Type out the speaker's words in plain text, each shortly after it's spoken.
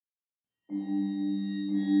Oh,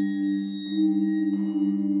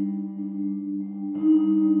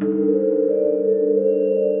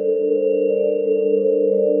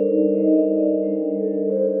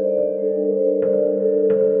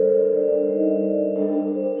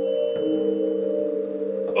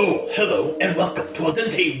 hello, and welcome to Al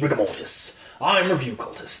Dente Rigamortis. I'm Review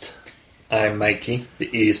Cultist. I'm Mikey.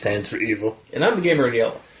 The E stands for evil. And I'm the gamer in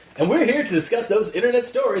yellow. And we're here to discuss those internet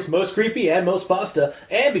stories, most creepy and most pasta,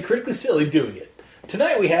 and be critically silly doing it.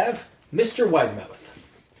 Tonight we have Mr. Widemouth.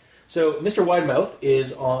 So, Mr. Widemouth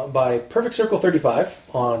is by Perfect Circle 35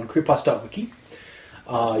 on creepypasta.wiki.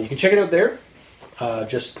 You can check it out there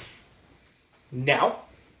just now.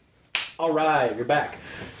 Alright, you're back.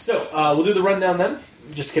 So, we'll do the rundown then,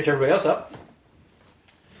 just to catch everybody else up.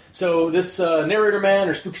 So, this narrator man,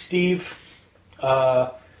 or Spooky Steve,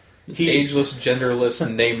 he's ageless, genderless,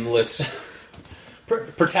 nameless,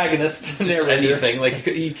 protagonist, just narrator. anything. Like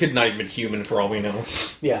he could not even be human for all we know.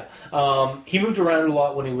 Yeah, he moved around a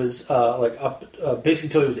lot when he was basically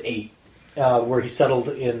until he was 8, where he settled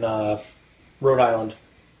in Rhode Island.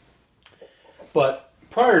 But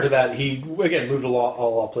prior to that, he again moved a lot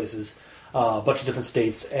of places, a bunch of different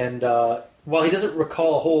states. And while he doesn't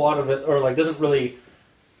recall a whole lot of it, or like doesn't really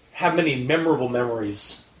have many memorable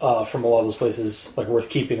memories from a lot of those places, like worth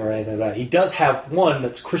keeping or anything like that, he does have one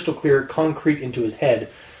that's crystal clear, concrete into his head.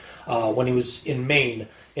 When he was in Maine,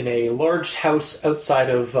 in a large house outside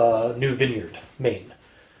of New Vineyard, Maine.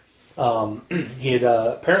 He had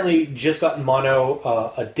apparently just gotten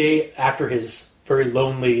mono a day after his very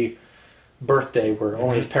lonely birthday, where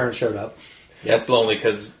only his parents showed up. Yeah, it's lonely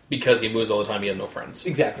because he moves all the time. He has no friends.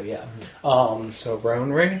 Exactly, yeah. So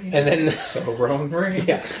brown ray, And then so brown ray.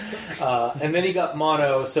 yeah, and then he got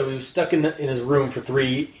mono, so he was stuck in his room for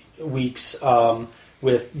 3 weeks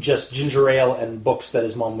with just ginger ale and books that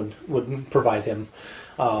his mom would provide him.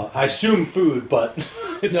 I assume food, but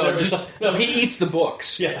no, he eats the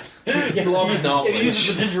books. Yeah, He loves knowledge. And he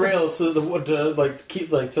uses the ginger ale so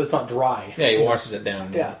so it's not dry. Yeah, he washes it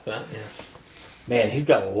down. Yeah. Like that. Yeah. Man, he's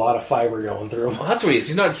got a lot of fiber going through. Well, that's what he is.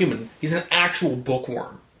 He's not a human. He's an actual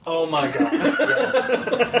bookworm. Oh my god! Yes.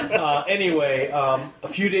 Anyway, a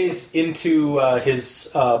few days into his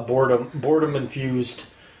boredom-infused,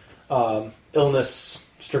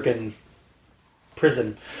 illness-stricken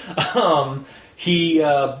prison, he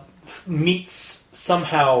meets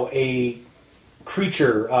somehow a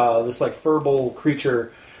creature, this like furball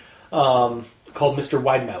creature called Mr.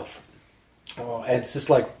 Widemouth. And it's this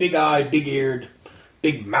like big-eyed, big-eared,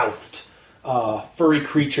 big-mouthed, furry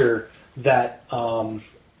creature that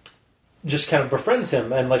just kind of befriends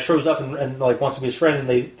him and like shows up and like wants to be his friend.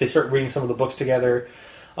 And they start reading some of the books together,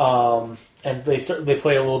 and they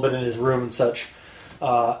play a little bit in his room and such.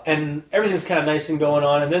 And everything's kind of nice and going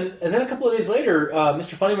on. And then a couple of days later,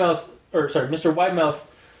 Mr. Widemouth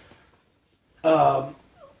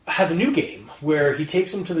has a new game where he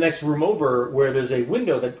takes him to the next room over, where there's a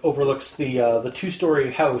window that overlooks the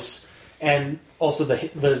 2-story house, and also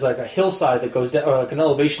there's like a hillside that goes down, or like an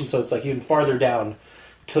elevation, so it's like even farther down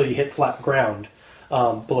till you hit flat ground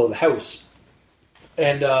below the house.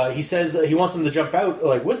 And he says he wants them to jump out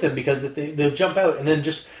like with him, because if they'll jump out and then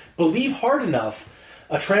just believe hard enough,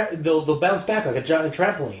 they'll bounce back like a giant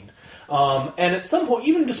trampoline. And at some point,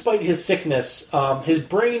 even despite his sickness, his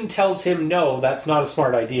brain tells him, no, that's not a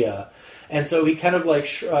smart idea. And so he kind of like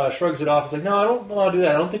shrugs it off. It's like, no, I don't want to do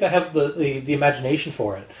that. I don't think I have the imagination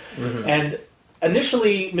for it. Mm-hmm. And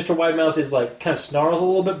initially, Mr. Widemouth is like kind of snarls a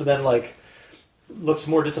little bit, but then like looks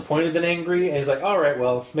more disappointed than angry. And he's like, all right,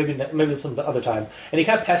 well, maybe some other time. And he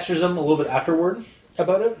kind of pesters him a little bit afterward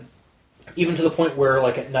about it, even to the point where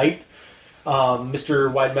like at night, Mr.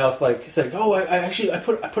 Widemouth like said, "Oh, I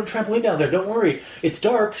put a trampoline down there. Don't worry, it's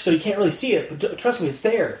dark, so you can't really see it. But trust me, it's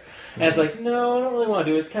there." And it's like, "No, I don't really want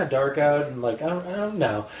to do it. It's kind of dark out, and like I don't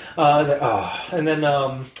know." I was like, "Oh," and then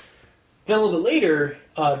a little bit later,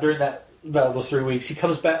 during those 3 weeks, he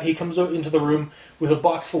comes back. He comes into the room with a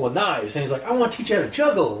box full of knives, and he's like, "I want to teach you how to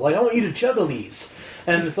juggle. Like I want you to juggle these."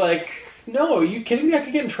 And it's like, "No, are you kidding me? I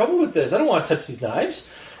could get in trouble with this. I don't want to touch these knives."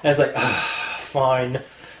 And it's like, "Fine."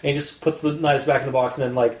 And he just puts the knives back in the box and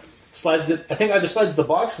then like slides it. I think either slides the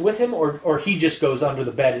box with him or he just goes under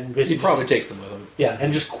the bed and basically he probably takes them with him. Yeah,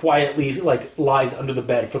 and just quietly like lies under the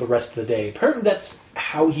bed for the rest of the day. Apparently, that's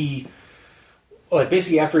how he like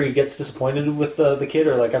basically after he gets disappointed with the kid,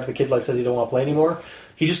 or like after the kid like says he don't want to play anymore,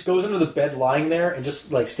 he just goes under the bed lying there and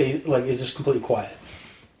just like stays like is just completely quiet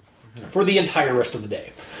for the entire rest of the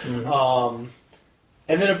day. Mm-hmm.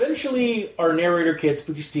 And then eventually, our narrator kid,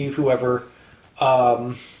 Spooky Steve, whoever.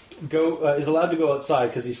 Is allowed to go outside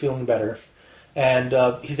because he's feeling better, and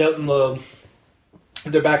he's out in the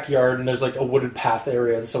their backyard, and there's like a wooded path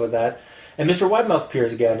area and stuff like that. And Mr. Widemouth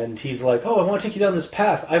appears again, and he's like, "Oh, I want to take you down this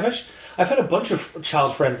path. I've had a bunch of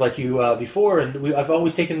child friends like you before, and I've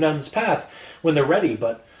always taken them down this path when they're ready,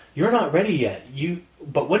 but you're not ready yet.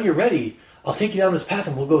 But when you're ready, I'll take you down this path,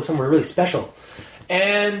 and we'll go somewhere really special."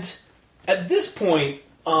 And at this point,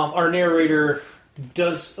 our narrator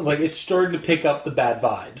is starting to pick up the bad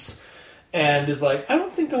vibes, and is like, "I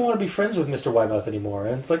don't think I want to be friends with Mr. Widemouth anymore."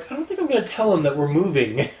 And it's like, I don't think I'm going to tell him that we're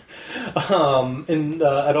moving at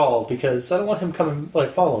all, because I don't want him coming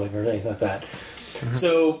following or anything like that. Mm-hmm.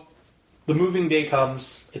 So the moving day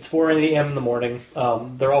comes. It's 4 a.m. in the morning.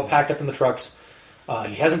 They're all packed up in the trucks.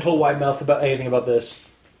 He hasn't told Widemouth about anything about this,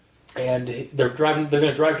 and they're driving. They're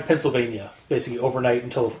going to drive to Pennsylvania basically overnight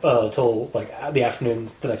until the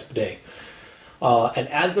afternoon the next day. And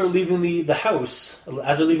as they're leaving the house,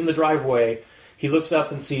 as they're leaving the driveway, he looks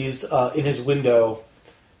up and sees in his window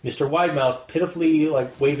Mr. Widemouth pitifully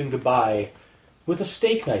waving goodbye with a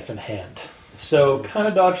steak knife in hand. So kind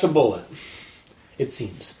of dodged a bullet, it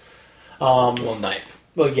seems. Knife.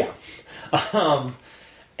 Well, yeah.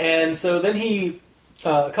 And so then he,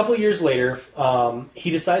 a couple of years later, he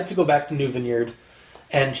decides to go back to New Vineyard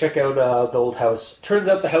and check out the old house. Turns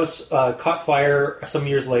out the house caught fire some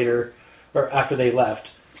years later, or after they left.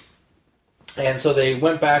 And so they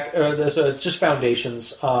went back, so it's just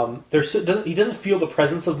foundations. He doesn't feel the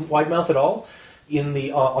presence of Widemouth at all on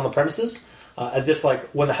the premises, as if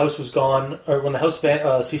when the house was gone, or when the house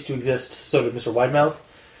ceased to exist, so did Mr. Widemouth.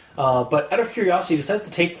 But out of curiosity, he decides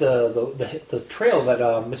to take the trail that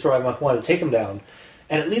Mr. Widemouth wanted to take him down,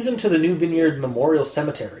 and it leads him to the New Vineyard Memorial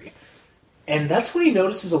Cemetery. And that's when he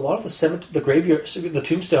notices a lot of the graveyard, the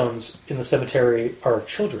tombstones in the cemetery are of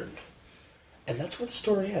children. And that's where the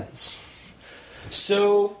story ends.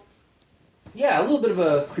 So, yeah, a little bit of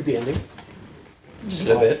a creepy ending. Just a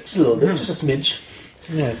little bit. Just a little bit. Just a smidge.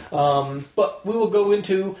 Yes. But we will go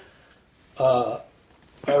into a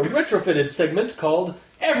retrofitted segment called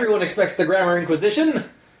Everyone Expects the Grammar Inquisition,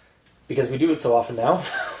 because we do it so often now.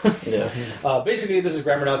 Yeah. Basically, this is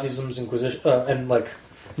Grammar Nazism's Inquisition, and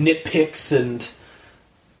nitpicks and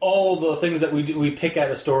all the things that we pick at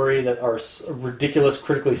a story that are ridiculous,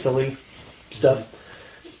 critically silly stuff.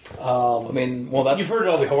 That's... You've heard it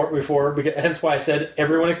all before, hence why I said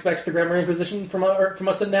everyone expects the Grammar Inquisition from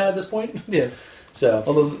us now at this point. Yeah. So,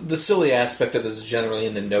 although the silly aspect of this is generally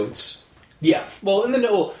in the notes. Yeah.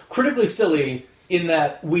 Well, critically silly in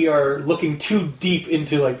that we are looking too deep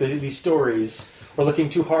into these stories, or looking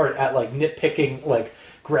too hard at nitpicking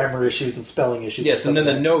grammar issues and spelling issues. Yes, and then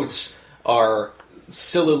the notes are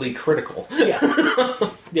sillily critical.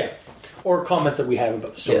 Yeah. Yeah. Or comments that we have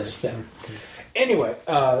about the story. Yes. Yeah. Anyway,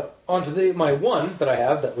 on to my one that I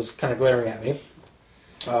have that was kind of glaring at me.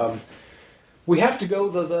 We have to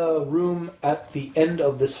go to the room at the end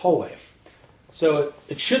of this hallway. So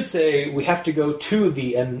it should say we have to go to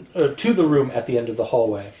the room at the end of the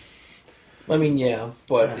hallway. Yeah,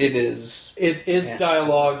 but it is... It is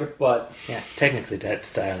dialogue, but... Yeah, technically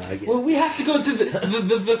that's dialogue. Yes. Well, we have to go to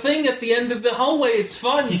the thing at the end of the hallway. It's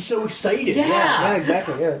fun. He's so excited. Yeah. Yeah,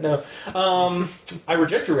 exactly. Yeah, no. I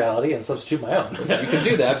reject your reality and substitute my own. You can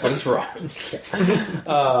do that, but it's wrong.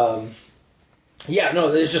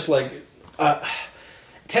 There's just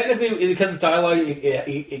technically, because it's dialogue,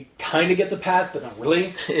 it kind of gets a pass, but not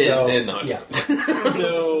really. It did not. Yeah.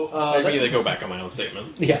 So I immediately go back on my own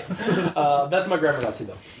statement. Yeah. That's my grammar Nazi,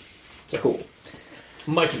 though. So. Cool.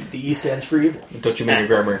 Mikey, the E stands for evil. Don't you mean your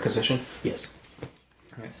grammar inquisition? Yes.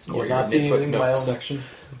 Yes. Or You're your not using nitpick my nook own section?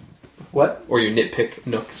 What? Or your nitpick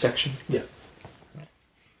nook section? Yeah.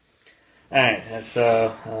 Alright,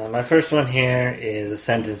 so my first one here is a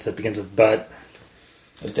sentence that begins with but.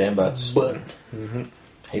 Those damn butts. But. Mm-hmm.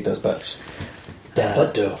 Hate those butts. That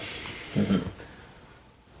butt dough. Mm-hmm.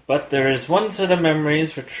 But there is one set of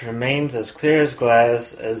memories which remains as clear as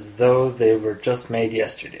glass, as though they were just made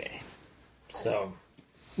yesterday. So,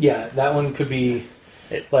 yeah, that one could be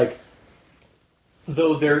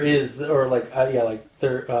though there is, or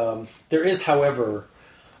there is, however,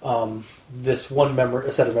 this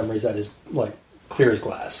one set of memories that is clear as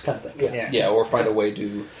glass, kind of thing. Yeah, or find a way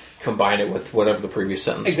to combine it with whatever the previous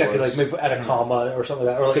sentence exactly, was. Maybe add a comma or something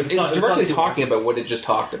like that. Or it's directly talking about what it just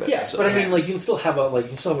talked about. Yeah, so. but I mean, you can still have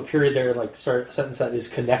a period there, and start a sentence that is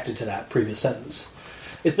connected to that previous sentence.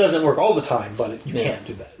 It doesn't work all the time, but you can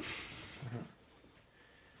do that. Mm-hmm.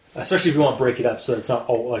 Especially if you want to break it up, so it's not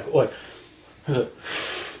all and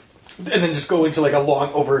then just go into a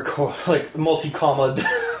long multi-comma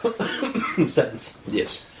sentence.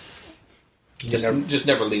 Yes. Just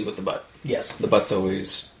never lead with the butt. Yes. The butt's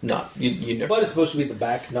always not. You never. Butt is supposed to be at the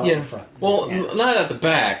back, not in front. Well, not at the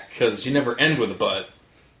back, because you never end with a butt.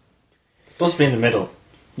 It's supposed to be in the middle.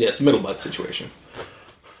 Yeah, it's a middle butt situation.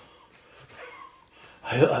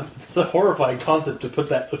 It's a horrifying concept to put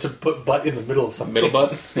butt in the middle of something. Middle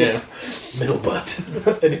butt? Yeah. Middle butt.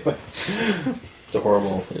 Anyway. It's a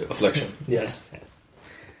horrible affliction. Yes.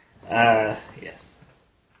 Yes.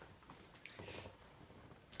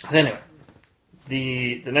 So anyway,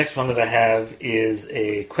 the next one that I have is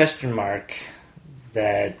a question mark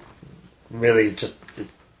that really just it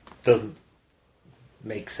doesn't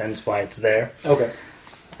make sense why it's there. Okay.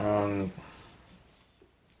 And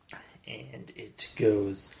it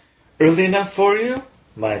goes, early enough for you?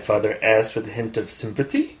 My father asked with a hint of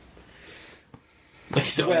sympathy.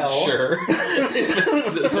 He's Well, unsure if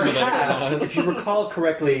it's Perhaps, if you recall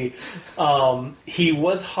correctly, he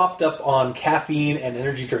was hopped up on caffeine and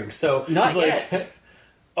energy drinks. So Not he's like, yet.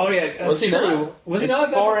 oh yeah, that's Was he true. not? Was he It's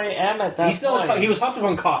not? 4 a.m. at that He's still point. he was hopped up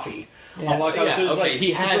on coffee. Yeah. On lockout, Yeah, so it was okay, like,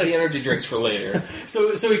 he had the energy drinks for later.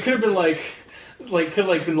 So he could have been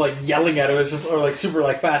been yelling at him. It's just or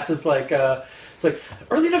super fast. It's like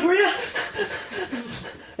early enough for you.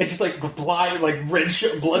 It's just blind,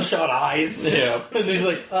 bloodshot eyes. Yeah. And he's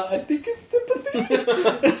like, I think it's sympathy.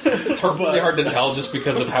 It's really hard to tell just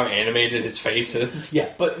because of how animated his face is. Yeah,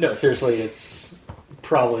 but no, seriously, it's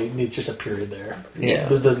probably needs just a period there. Yeah.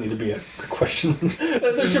 There doesn't need to be a question.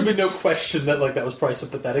 There should be no question that that was probably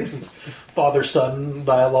sympathetic since father-son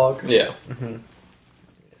dialogue. Yeah. Mm-hmm.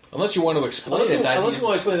 Unless you want to explain it, that unless you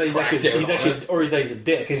want to explain that he's actually or that he's a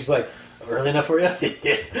dick, and he's like, early enough for you?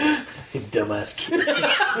 You dumbass kid.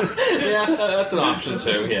 Yeah, that's an option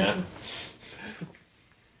too, yeah.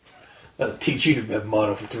 That'll teach you to have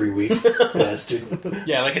mono for 3 weeks, bastard.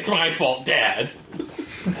 Yeah, it's my fault, Dad.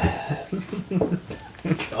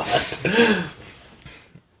 God.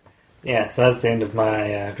 Yeah, so that's the end of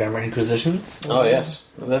my grammar inquisitions. Oh, yes.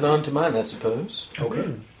 And then on to mine, I suppose.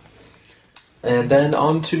 Okay. And then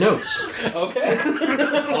on to notes. Okay.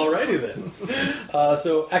 Alrighty then.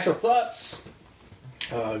 So, actual thoughts.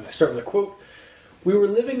 I start with a quote. We were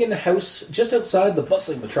living in a house just outside the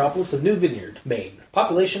bustling metropolis of New Vineyard, Maine.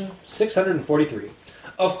 Population 643.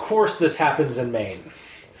 Of course this happens in Maine.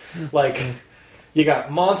 You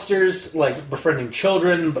got monsters, befriending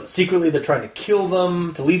children, but secretly they're trying to kill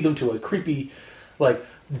them, to lead them to a creepy,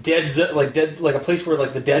 dead, a place where,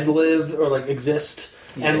 the dead live, or, exist.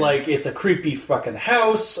 Yeah. And, it's a creepy fucking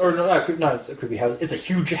house, or not it's a creepy house, it's a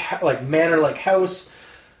huge, manor-like house,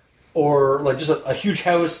 or, just a huge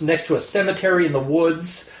house next to a cemetery in the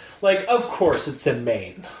woods. Of course it's in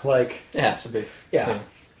Maine. It has to be. Yeah.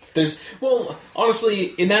 Honestly,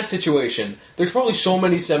 in that situation, there's probably so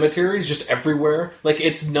many cemeteries just everywhere.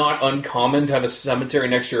 It's not uncommon to have a cemetery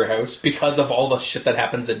next to your house because of all the shit that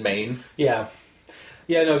happens in Maine. Yeah.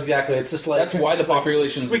 Yeah, no, exactly. It's just that's why the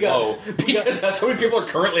population's low. Because that's how many people are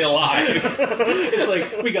currently alive.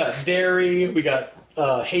 It's we got Derry, we got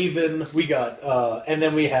Haven, we got, and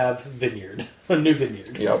then we have Vineyard. A New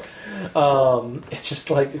Vineyard. Yep. It's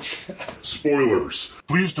just Spoilers.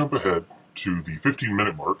 Please jump ahead to the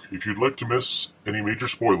 15-minute mark if you'd like to miss any major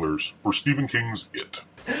spoilers for Stephen King's It.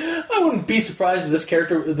 I wouldn't be surprised if this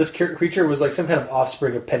creature was some kind of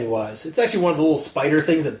offspring of Pennywise. It's actually one of the little spider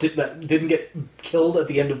things that didn't get killed at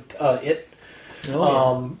the end of It.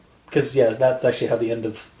 Oh, because that's actually how the end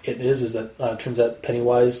of It is that turns out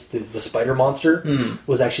Pennywise, the spider monster,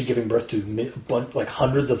 was actually giving birth to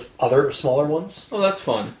hundreds of other smaller ones. Oh, that's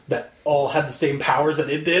fun. That all had the same powers that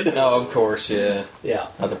it did. Oh, of course, yeah. Yeah.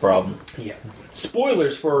 That's a problem. Yeah.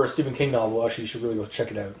 Spoilers for a Stephen King novel. Actually, you should really go check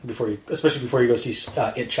it out especially before you go see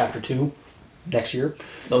It Chapter 2 next year.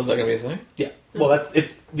 Oh, is that going to be a thing? Yeah. Well,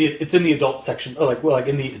 it's in the adult section, or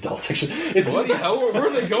in the adult section. What the hell? Where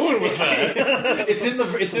are they going with that? it's in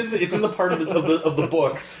the part of the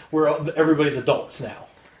book where everybody's adults now.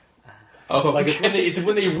 Oh, okay. It's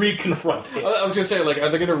when they reconfront it. I was gonna say, are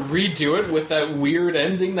they gonna redo it with that weird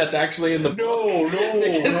ending that's actually in the book? No.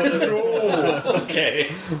 Okay.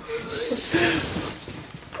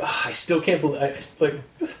 I still can't believe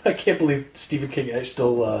I can't believe Stephen King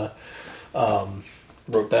still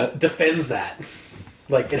wrote that, defends that.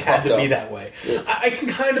 It had to be that way. Yeah. I can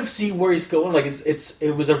kind of see where he's going.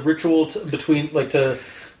 It was a ritual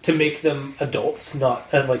to make them adults,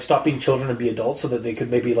 and stop being children and be adults, so that they could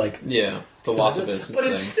maybe the loss of innocence. But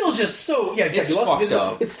it's still just so It's fucked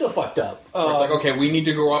up. It's still fucked up. It's okay, we need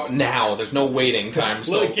to grow up now. There's no waiting time.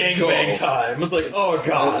 So gangbang time. It's oh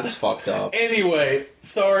god, it's fucked up. Anyway,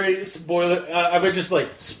 sorry, spoiler. I would just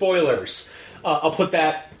spoilers. I'll put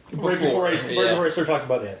that right before I start talking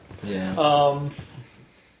about it. Yeah.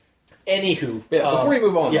 Anywho, before we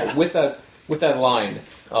move on, yeah. though, with that line,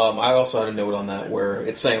 I also had a note on that where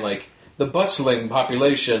it's saying like the bustling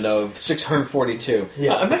population of 642.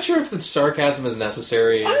 Yeah. I'm not sure if the sarcasm is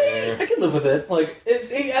necessary. I can live with it. Like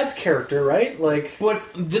it adds character, right? Like, But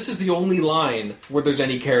this is the only line where there's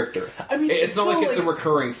any character. I mean, it's not like it's a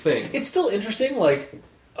recurring thing. it's still interesting. Like,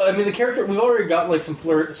 I mean, the character we've already got like some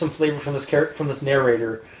flavor from this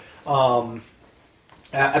narrator.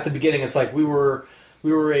 At the beginning, it's like we were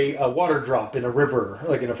a water drop in a river,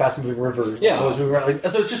 like in a fast moving river. Yeah.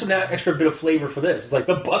 So it's just an extra bit of flavor for this. It's like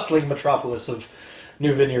the bustling metropolis of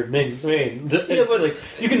New Vineyard, Maine. Yeah, but like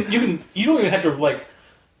you don't even have to like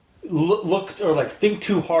look or like think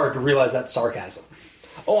too hard to realize that's sarcasm.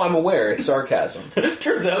 Oh, I'm aware. It's sarcasm.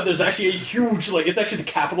 Turns out there's actually a huge it's actually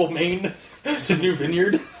the capital of Maine is New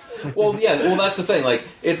Vineyard. Well, that's the thing. Like,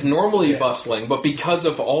 it's normally bustling, but because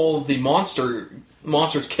of all the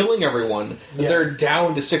monsters killing everyone, they're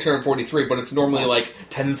down to 643, but it's normally like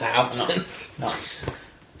 10,000. No.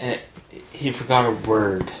 He forgot a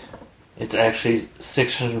word. It's actually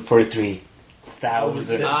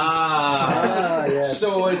 643,000. Yes.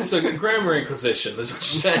 So it's a grammar inquisition, is what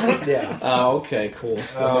you're saying. Yeah. Oh, okay, cool.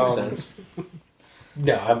 That makes sense.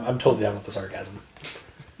 No, I'm totally down with the sarcasm.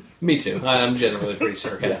 Me too. I'm generally pretty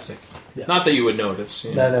sarcastic. Yeah. Not that you would notice.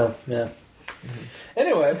 You know. No, yeah.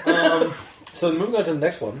 Anyway, so moving on to the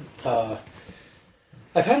next one.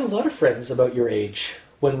 I've had a lot of friends about your age.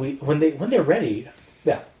 When they're ready,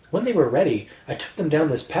 when they were ready, I took them down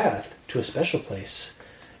this path to a special place.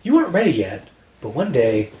 You aren't ready yet, but one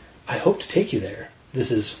day I hope to take you there. This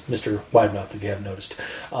is Mr. Widemouth, if you haven't noticed.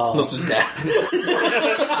 No, it's his dad.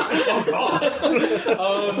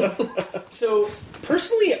 So,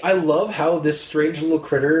 personally, I love how this strange little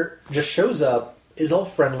critter just shows up, is all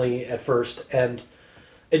friendly at first, and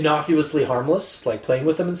innocuously harmless, like playing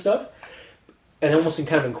with them and stuff, and almost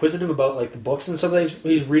kind of inquisitive about like the books and stuff that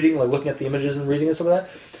he's reading, like looking at the images and reading and stuff like that.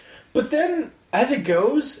 But then, as it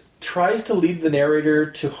goes, tries to lead the narrator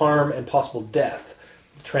to harm and possible death.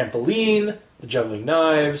 The trampoline, the juggling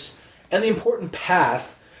knives, and the important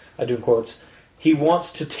path, I do in quotes, he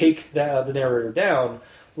wants to take the narrator down,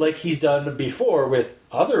 like he's done before with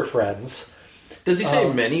other friends. Does he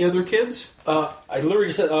say many other kids? I literally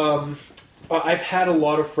just said, I've had a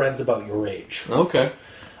lot of friends about your age. Okay.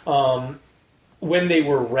 When they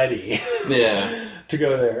were ready to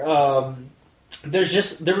go there.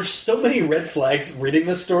 There were so many red flags reading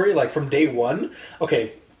this story, like from day one.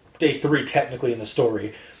 Okay, day 3 technically in the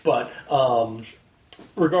story, but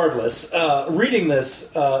regardless, reading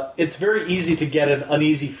this, it's very easy to get an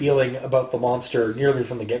uneasy feeling about the monster nearly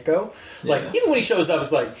from the get-go. Like, even when he shows up,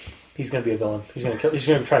 it's like, he's going to be a villain. He's going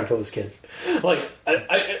to try and kill this kid. Like,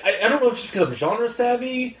 I don't know if it's just because I'm genre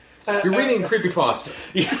savvy. You're reading creepypasta.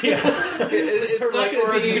 Yeah. It's not or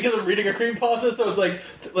going to it's be... because I'm reading a creepypasta, so it's like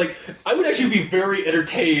I would actually be very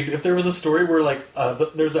entertained if there was a story where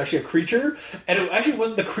there was actually a creature, and it actually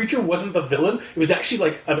wasn't the creature wasn't the villain. It was actually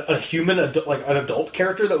like a human, like an adult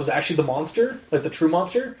character that was actually the monster, like the true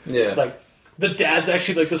monster. Yeah. Like the dad's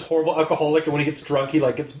actually like this horrible alcoholic, and when he gets drunk, he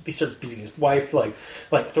starts beating his wife, like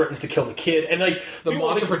threatens to kill the kid, and like the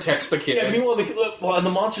monster protects the kid. Yeah, meanwhile, and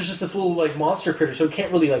the monster's just this little like monster critter, so he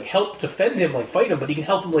can't really like help defend him, like fight him, but he can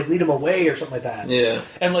help him like lead him away or something like that. Yeah,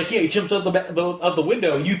 and like he jumps out the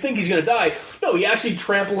window. You think he's gonna die? No, he actually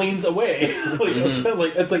trampolines away.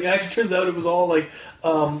 It actually turns out it was all like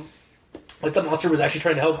the monster was actually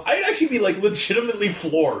trying to help. I'd actually be like legitimately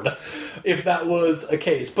floored if that was a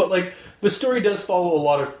case, but like. The story does follow a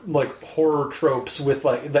lot of like horror tropes with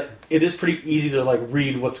like that. It is pretty easy to like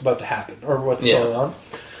read what's about to happen or what's going on.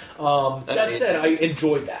 That said, I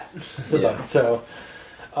enjoyed that. So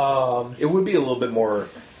it would be a little bit more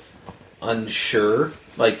unsure,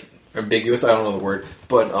 like ambiguous. I don't know the word,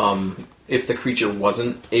 but if the creature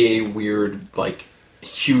wasn't a weird, like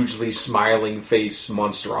hugely smiling face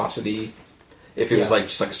monstrosity, if it was like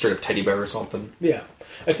just like a straight up teddy bear or something. Yeah.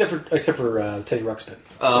 Except for Teddy Ruxpin.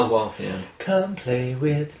 Well, yeah. Come play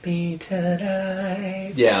with me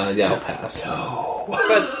tonight. Yeah, I'll pass. No.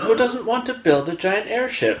 But who doesn't want to build a giant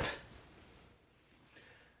airship?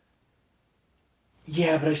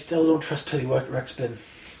 Yeah, but I still don't trust Teddy Ruxpin.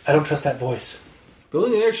 I don't trust that voice.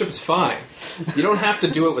 Building an airship is fine. You don't have to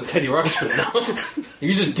do it with Teddy Ruxpin, though.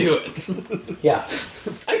 You just do it. Yeah.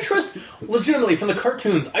 I trust, legitimately, from the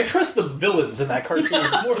cartoons, I trust the villains in that cartoon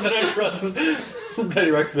more than I trust Teddy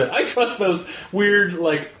Ruxpin. I trust those weird,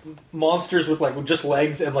 like, monsters with, like, just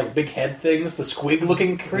legs and, like, big head things, the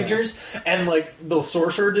squig-looking creatures, and, like, the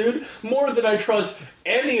sorcerer dude, more than I trust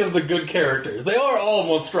any of the good characters. They are all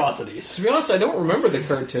monstrosities. To be honest, I don't remember the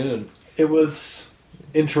cartoon. It was...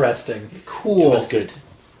 interesting. Cool. It was good.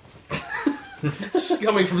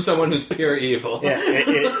 Coming from someone who's pure evil. Yeah,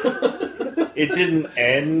 it didn't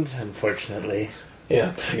end, unfortunately.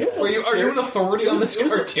 Yeah. Are you an authority on this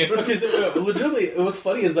cartoon? Okay, so, legitimately, what's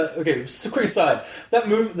funny is that, okay, just a quick aside, that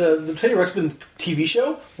movie, the Teddy Ruxpin TV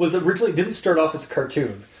show, was originally, didn't start off as a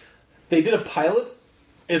cartoon. They did a pilot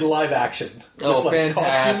in live action. Oh, with,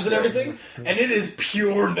 fantastic. Costumes and everything, and it is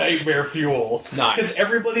pure nightmare fuel. Nice. Because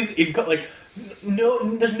everybody's in,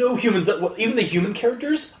 there's no humans, even the human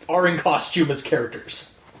characters are in costume as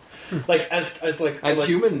characters. Like as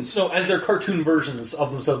humans. No, as their cartoon versions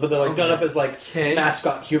of themselves, but they're done up as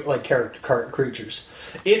mascot character creatures.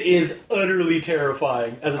 It is utterly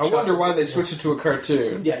terrifying. As a I wonder why they switched it to a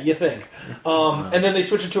cartoon. Yeah, you think. And then they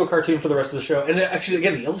switched it to a cartoon for the rest of the show. And actually,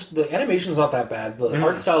 again, the animation is not that bad. The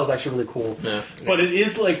art style is actually really cool. Yeah. But it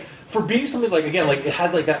is for being something it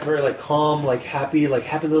has that very calm, happy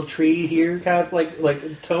little tree here kind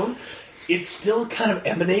of tone. It still kind of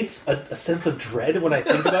emanates a sense of dread when I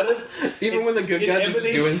think about it. Even when the good guys are just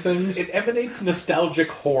doing things? It emanates nostalgic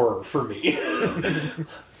horror for me.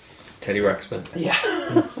 Teddy Ruxpin. Yeah.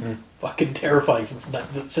 Fucking terrifying since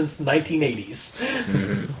the 1980s.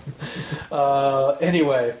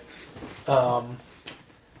 Anyway.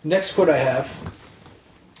 Next quote I have.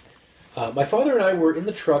 My father and I were in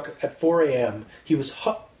the truck at 4 a.m. He was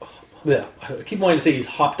I keep wanting to say he's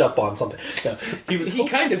hopped up on something. No, he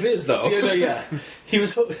kind of is, though. Yeah. He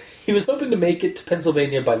was hoping to make it to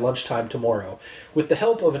Pennsylvania by lunchtime tomorrow, with the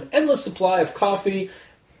help of an endless supply of coffee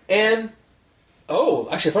and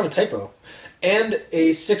actually I found a typo, and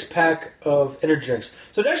a 6-pack of energy drinks.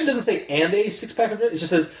 So it actually doesn't say and a 6-pack of drinks. It just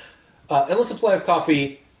says endless supply of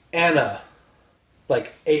coffee, Anna,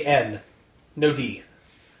 like A-N, no D.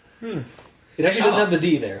 It actually doesn't have the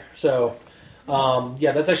D there, so.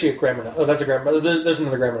 That's actually a grammar note. Oh, that's a grammar. There's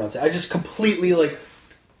another grammar note. I just completely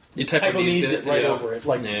you typo-meezed it right over it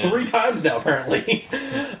 3 times now. Apparently,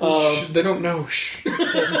 they don't know. Shh.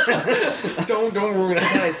 don't ruin it,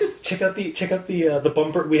 guys. Check out the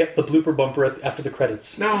bumper. We have the blooper bumper after the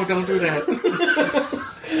credits. No, don't do that.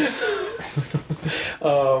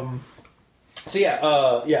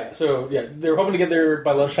 So they're hoping to get there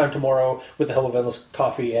by lunchtime tomorrow with the help of endless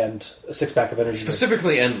coffee and a 6-pack of energy.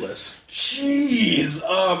 Specifically endless. Jeez,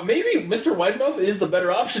 maybe Mr. Widemouth is the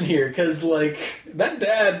better option here because that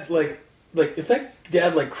dad if that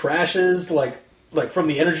dad crashes from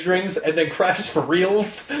the energy drinks and then crashes for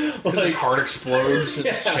reals, his heart explodes in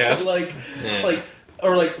his chest. He's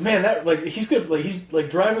good. He's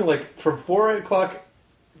driving from 4 o'clock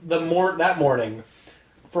that morning.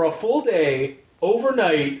 For a full day,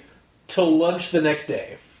 overnight, till lunch the next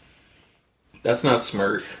day. That's not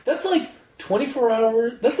smart. That's 24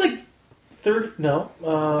 hours. That's 30. No.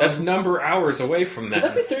 That's number hours away from that.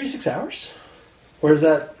 Would that be 36 hours? Or is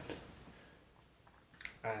that.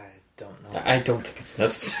 I don't know. I don't think it's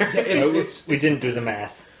necessary. We didn't do the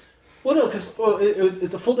math. Well, no, because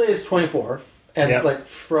it's a full day is 24. And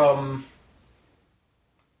from.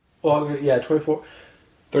 Well, yeah, 24.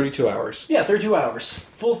 32 hours. Yeah, 32 hours.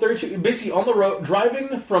 Full 32. Basically, on the road,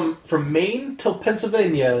 driving from Maine till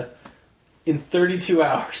Pennsylvania in 32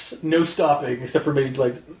 hours. No stopping, except for maybe,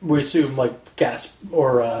 we assume, gas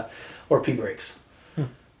or pee breaks.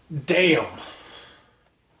 Damn.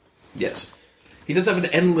 Yes. He does have an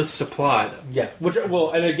endless supply, though. Yeah.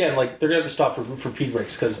 And again, they're going to have to stop for pee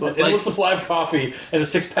breaks, because an endless supply of coffee and a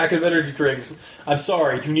 6-pack of energy drinks, I'm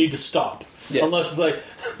sorry, you need to stop. Yes. Unless it's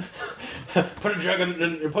put a jug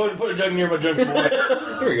near my junk boy.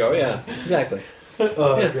 Here we go. Yeah, exactly.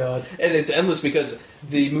 God! And it's endless because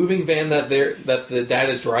the moving van that the dad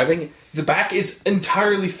is driving, the back is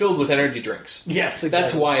entirely filled with energy drinks. Yes, exactly.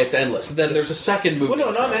 That's why it's endless. Then there's a second moving.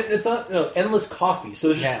 Well, it's not endless coffee.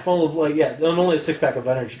 So it's just full of only a 6-pack of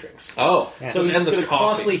energy drinks. Oh, yeah. So it's endless coffee.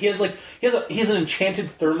 Constantly, he has an enchanted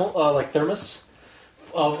thermos.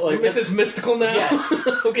 Make this mystical now? Yes.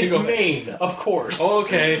 Okay, it's Maine, of course. Oh,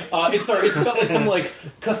 okay. It's got some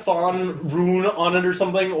Chthon rune on it or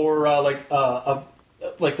something, or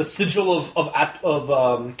the sigil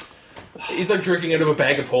of he's drinking out of a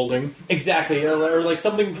bag of holding. Exactly, or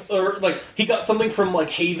something, or he got something from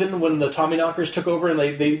Haven when the Tommyknockers took over, and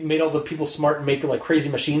they made all the people smart and make crazy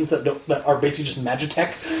machines that are basically just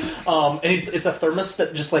magitech. And it's a thermos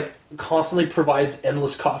that just constantly provides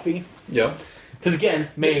endless coffee. Yeah. Because again,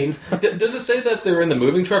 Maine. Does it say that they're in the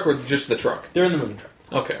moving truck or just the truck? They're in the moving truck.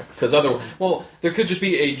 Okay, because there could just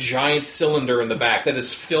be a giant cylinder in the back that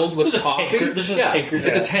is filled with coffee. There's a tanker.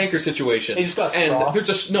 It's a tanker situation. And you just got a straw. And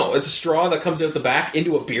it's a straw that comes out the back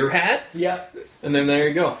into a beer hat. Yeah. And then there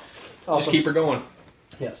you go. Awesome. Just keep her going.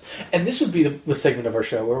 Yes, and this would be the segment of our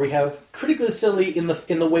show where we have critically silly in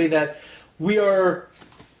the way that we are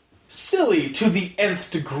silly to the nth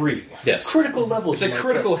degree. Yes. Critical levels. It's a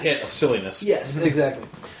critical hit of silliness. Yes, exactly.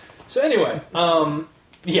 So anyway,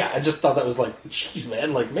 yeah, I just thought that was like, jeez,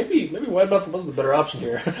 man, like maybe Widemouth was the better option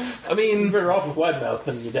here. I mean, You're better off with Widemouth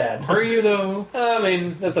than your dad. are you though? I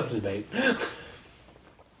mean, that's up to debate.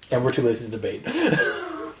 And we're too lazy to debate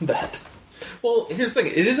that. Well, here's the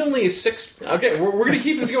thing. It is only a 6... Okay, we're going to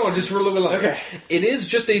keep this going just for a little bit longer. Okay. It is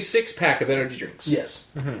just a 6-pack of energy drinks. Yes.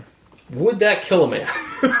 Would that kill a man?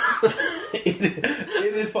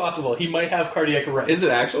 It is possible. He might have cardiac arrest. Is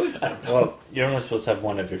it actually? I don't know. Well, you're only supposed to have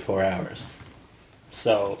one every 4 hours.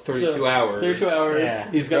 So 32 hours. 32 hours.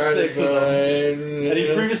 Yeah. He's got 6 of them. And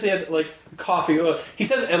he previously had, like, coffee. He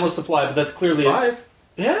says endless supply, but that's clearly... 5.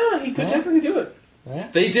 Yeah, he could technically do it. Yeah.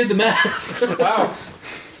 They did the math. Wow.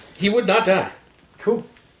 He would not die. Cool.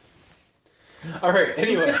 All right.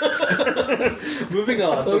 Anyway, moving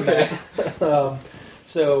on. Okay.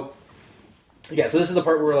 So this is the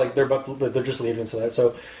part where like they're just leaving.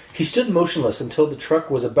 So he stood motionless until the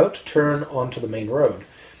truck was about to turn onto the main road.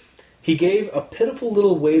 He gave a pitiful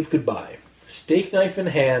little wave goodbye. Steak knife in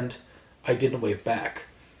hand, I didn't wave back.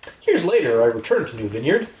 Years later, I returned to New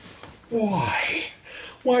Vineyard. Why?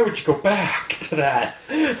 Why would you go back to that?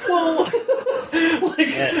 Well,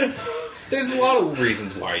 like, there's a lot of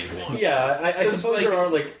reasons why you want. Yeah, I suppose like, there are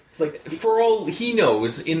like for all he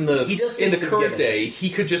knows, in the current beginning. day,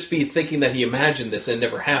 he could just be thinking that he imagined this and it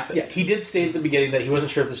never happened. Yeah, he did state at the beginning that he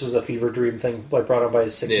wasn't sure if this was a fever dream thing, like brought on by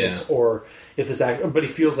his sickness, or if this but he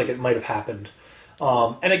feels like it might have happened.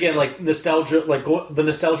 And again, like nostalgia, like the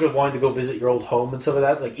nostalgia of wanting to go visit your old home and stuff like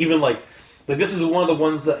that. Like even like this is one of the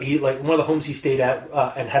ones that he one of the homes he stayed at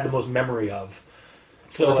and had the most memory of.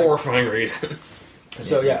 So for a horrifying reason.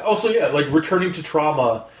 So also like returning to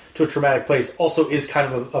trauma, to a traumatic place, also is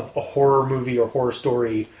kind of a horror movie or horror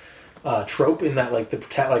story trope in that like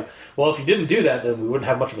well, if you didn't do that, then we wouldn't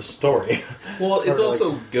have much of a story. Well, it's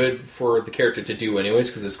also good for the character to do anyways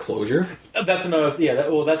because it's closure. That's another. Yeah,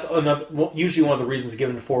 that's another. Usually one of the reasons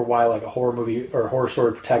given for why like a horror movie or a horror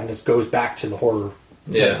story protagonist goes back to the horror.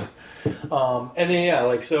 Yeah. And then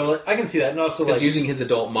I can see that, and also because using his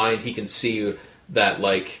adult mind, he can see that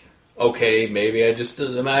like, okay, maybe I just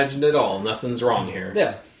imagined it all. Nothing's wrong here.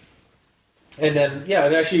 Yeah. And then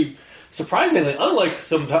and actually, surprisingly, unlike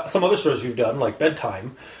some other stories we've done, like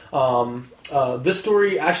Bedtime, this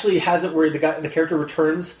story actually has it where the character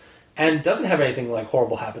returns and doesn't have anything like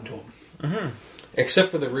horrible happen to him. Mm-hmm. Except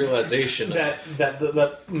for the realization that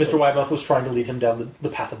Mr. Widemouth was trying to lead him down the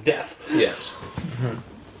path of death. Yes. Mm-hmm.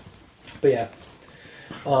 But yeah.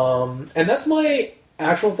 And that's my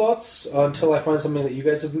actual thoughts until I find something that you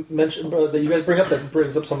guys have mentioned, that you guys bring up, that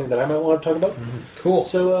brings up something that I might want to talk about. Mm-hmm. Cool.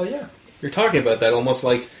 So, yeah. You're talking about that almost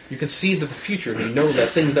like you can see into the future and you know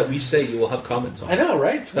that things that we say you will have comments on. I know,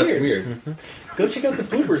 right? It's weird. That's weird. Mm-hmm. Go check out the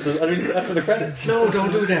bloopers after the credits. No,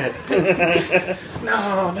 don't do that.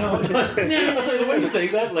 No. Sorry, the way you're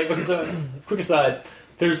saying that, like, so, quick aside,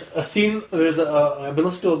 there's a scene, I've been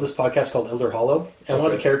listening to this podcast called Elder Hollow, and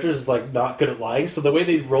one of the characters is, like, not good at lying, so the way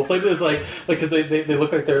they roleplay it is, like, because they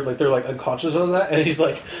look like they're unconscious of that, and he's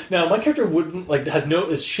like, now, my character wouldn't, like, is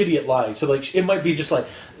shitty at lying, so, like, it might be just like,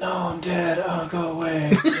 no, I'm dead, oh, go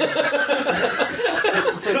away.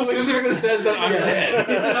 Specifically says that I'm dead.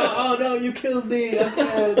 No, you killed me, I'm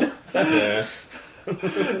dead. Yeah.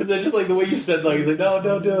 Is that just like the way you said, like, it's like, no,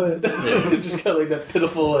 don't do it. Yeah. It's just kind of like that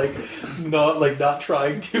pitiful, like, not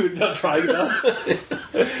trying enough.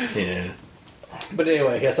 Yeah. But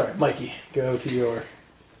anyway, sorry, Mikey, go to your.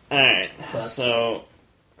 Alright, thoughts. So,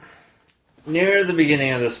 near the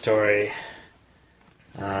beginning of the story,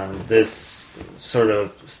 this sort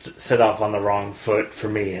of set off on the wrong foot for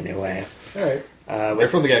me, anyway. Alright. Right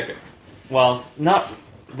from the get-go. Well, not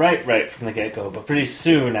right from the get-go, but pretty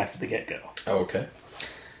soon after the get-go. Oh, okay.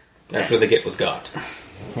 After the get was got.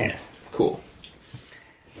 Yes. Cool.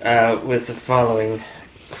 With the following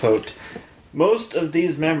quote, "Most of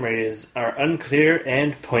these memories are unclear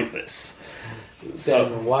and pointless." So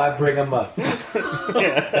why bring them up?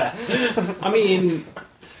 Yeah. I mean,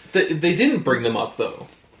 they didn't bring them up, though.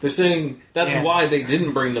 They're saying that's why they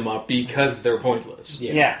didn't bring them up, because they're pointless.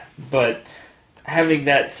 Yeah, but having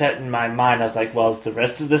that set in my mind, I was like, well, is the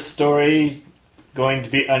rest of this story going to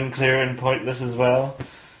be unclear and pointless as well?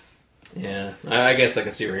 Yeah, I guess I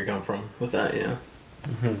can see where you're coming from with that, yeah.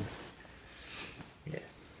 Mm-hmm. Yes.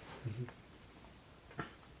 Mm-hmm.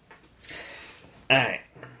 Alright,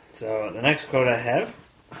 so the next quote I have.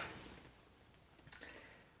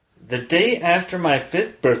 "The day after my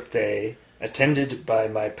 5th birthday, attended by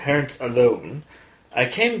my parents alone, I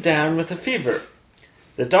came down with a fever.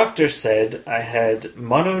 The doctor said I had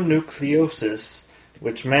mononucleosis,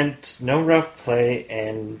 which meant no rough play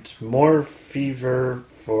and more fever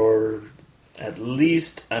for at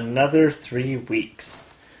least another 3 weeks.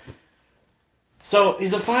 So,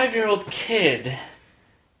 he's a 5-year-old kid,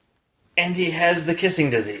 and he has the kissing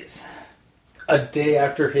disease. A day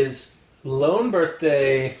after his lone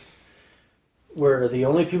birthday, where the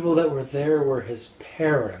only people that were there were his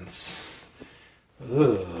parents.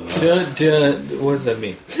 Ooh. What does that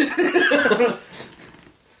mean?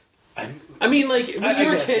 I mean, like, when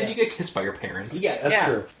you're a kid, you get kissed by your parents. Yeah, that's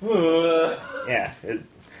true. Yeah,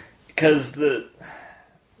 because the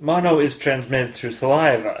mono is transmitted through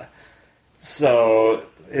saliva. So,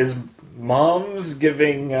 is mom's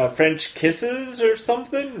giving French kisses or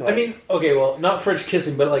something? Like, I mean, okay, well, not French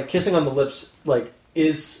kissing, but like kissing on the lips, like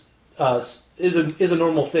is a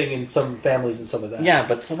normal thing in some families and some of that. yeah,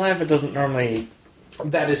 but saliva doesn't normally.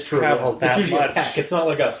 That is true. Travel Yeah. that It's usually much. a peck. It's not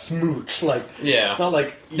like a smooch. Like Yeah. it's not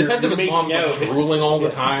like you're, Depends if you're his making mom's out. like, drooling all the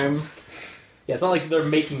Yeah. time. Yeah, it's not like they're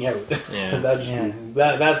making out. Yeah.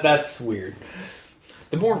 That's weird.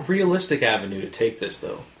 The more realistic avenue to take this,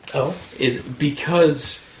 though, Oh, is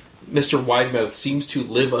because Mr. Widemouth seems to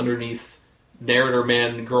live underneath narrator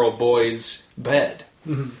man, girl, boy's bed.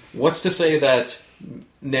 mm-hmm. What's to say that...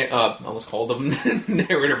 I almost called him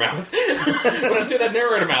narrator mouth. What's to say that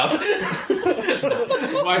narrator mouth?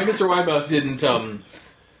 Why Mr. Widemouth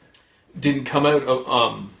didn't come out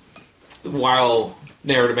while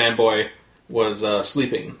narrator man boy was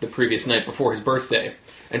sleeping the previous night before his birthday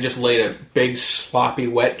and just laid a big sloppy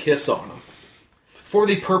wet kiss on him for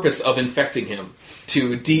the purpose of infecting him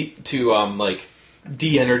to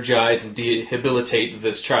de-energize and debilitate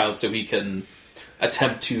this child so he can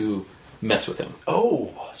attempt to mess with him.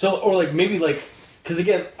 oh, so or like maybe like because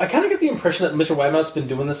again, I kind of get the impression that Mr. Widemouth's been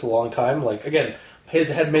doing this a long time. Like again, he's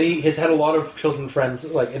had a lot of children friends.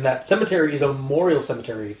 Like in that cemetery is a memorial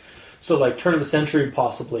cemetery, so like turn of the century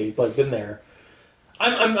possibly like been there.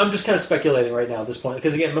 I'm just kind of speculating right now at this point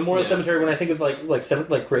because again, memorial cemetery. When I think of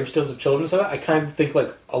like gravestones of children, and stuff, I kind of think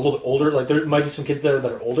like a little bit older. Like there might be some kids there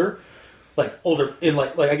that are older. Like older in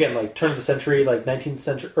like again like turn of the century, like 19th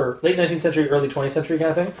century or late 19th century, early 20th century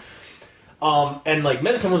kind of thing. And like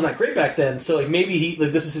medicine wasn't that great back then, so like maybe he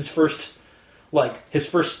like this is his first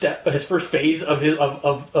phase of his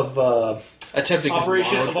Attempting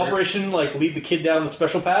operation like lead the kid down the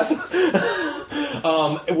special path,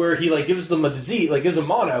 where he like gives them a disease, like gives them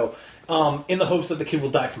mono, in the hopes that the kid will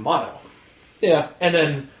die from mono. Yeah. And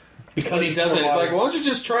then because When he does it, it's like, why don't you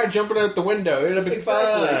just try jumping out the window? It'll be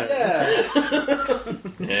fine. Yeah.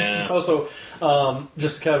 Yeah. Also,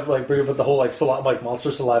 just to kind of like bring up the whole like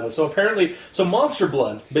monster saliva. So apparently, monster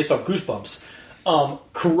blood based off Goosebumps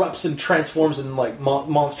corrupts and transforms and like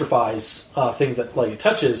monstrifies things that like it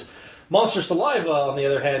touches. Monster saliva, on the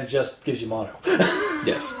other hand, just gives you mono.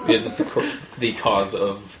 Yes, it is the cause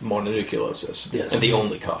of mononucleosis. Yes. And the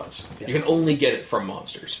only cause. Yes. You can only get it from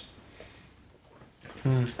monsters.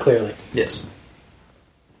 Clearly, Yes.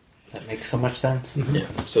 That makes so much sense. Yeah.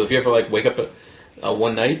 So if you ever like wake up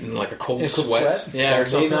one night in like a cold sweat, yeah, or it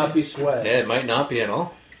something, may not be sweat. yeah, it might not be at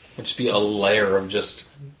all. It'd just be a layer of just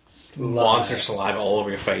monster saliva all over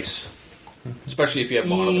your face. Especially if you have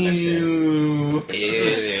mono the next day. Ew. Ew.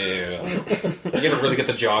 You gotta really get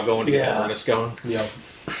the jaw going to get Ernest going. Yep.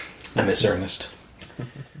 I miss Ernest.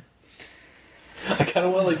 I kind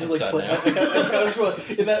of want to like just like play. I kind of just want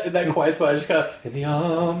in that quiet spot. I just kind of in the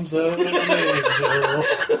arms of an angel.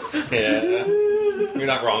 Yeah, you're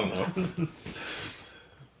not wrong though.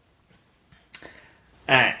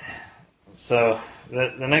 Alright, so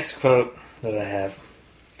the next quote that I have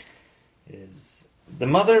is, my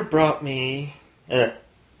mother brought me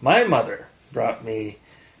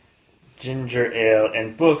ginger ale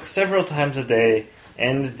and books several times a day,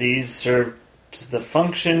 and these served the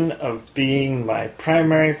function of being my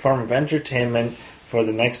primary form of entertainment for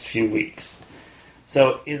the next few weeks.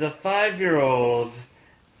 So he's a 5-year-old,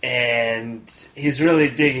 and he's really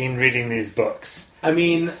digging reading these books. I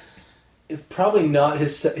mean, it's probably not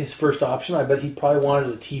his first option. I bet he probably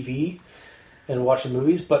wanted a TV and watching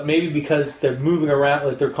movies, but maybe because they're moving around,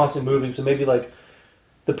 like they're constantly moving, so maybe like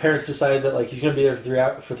the parents decided that like he's going to be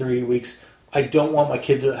there for 3 weeks. I don't want my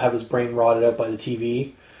kid to have his brain rotted out by the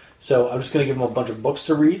TV. So I'm just going to give him a bunch of books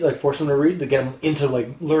to read, like force him to read, to get him into like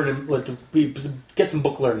learning, like get some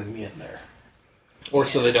book learning in there. Or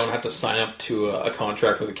so they don't have to sign up to a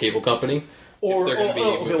contract with a cable company. Or if they're going to be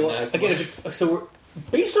moving that again, much. if it's so we're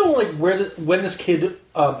based on like when this kid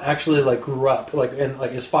actually like grew up, like and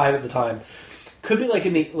like is 5 at the time, could be like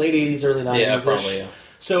in the late 80s, early 90s. Yeah, probably. Yeah.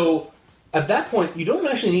 So at that point, you don't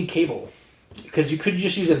actually need cable because you could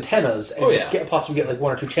just use antennas and possibly get like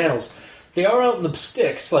 1 or 2 channels. They are out in the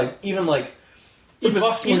sticks, like even like It's a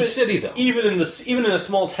bustling city, though. Even in a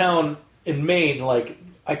small town in Maine, like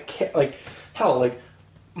I can't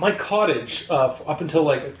my cottage up until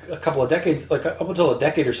like a couple of decades, like up until a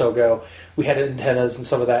decade or so ago, we had antennas and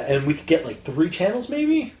some of that, and we could get like 3 channels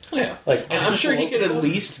maybe. Oh, yeah, like and I'm sure he could at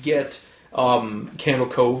least get Candle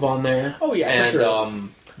Cove on there. Oh yeah, and for sure.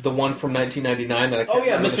 The one from 1999 that I can't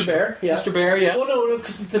remember Mr. Bear. Yeah, Mr. Bear. Yeah. Well, no,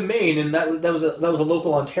 because it's in Maine, and that was a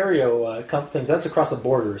local Ontario thing. So that's across the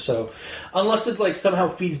border. So unless it like somehow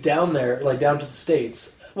feeds down there, like down to the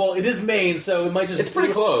States. Well, it is Maine, so it might just... It's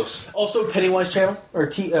pretty close. Also, Pennywise Channel, or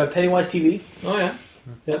Pennywise TV. Oh, yeah.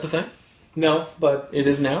 That's a thing? No, but... It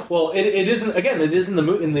is now? Well, it isn't... Again, it is in the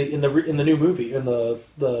new movie, in the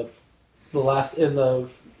last... In the...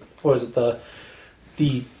 What is it?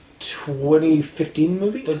 The 2015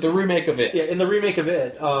 movie? The remake of it. Yeah, in the remake of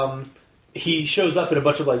it, he shows up in a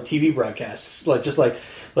bunch of, like, TV broadcasts. Like, just like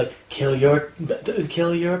kill your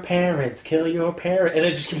parents, and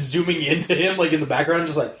it just keeps zooming into him, like in the background,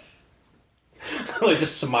 just like like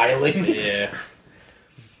just smiling. Yeah.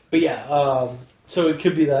 But yeah, so it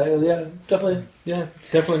could be that. Yeah, definitely. Yeah,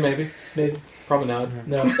 definitely. Maybe. Probably not.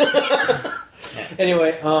 No.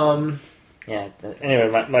 Anyway, yeah.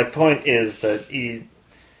 Anyway, my point is that a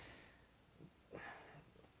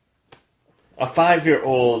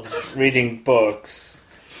 5-year-old reading books.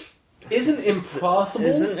 Isn't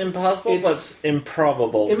impossible, but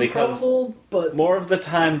improbable. Because but more of the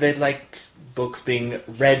time they like books being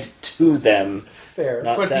read to them. Fair.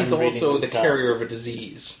 Not but them he's also the themselves. carrier of a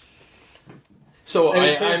disease. So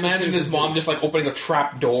I imagine his mom just like opening a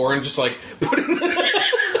trap door and just like putting...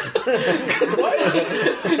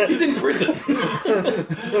 What? He's in prison.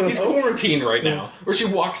 He's quarantined right now. Or she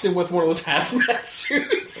walks in with one of those hazmat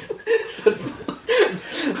suits.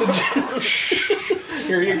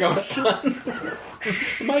 Here you go, son.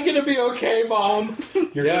 Am I gonna be okay, Mom?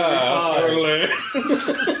 Yeah, totally.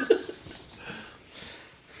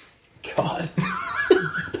 God.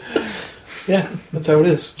 Yeah, that's how it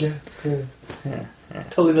is. Yeah, cool. Yeah.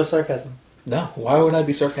 Totally no sarcasm. No, why would I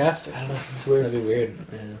be sarcastic? I don't know. It's weird. That'd be weird.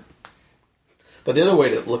 Yeah. But the other way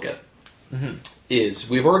to look at it is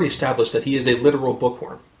we've already established that he is a literal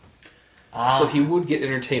bookworm. So he would get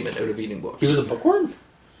entertainment out of eating books. He was a bookworm?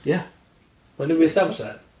 Yeah. When did we establish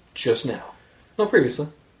that? Just now. No, previously.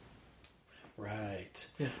 Right.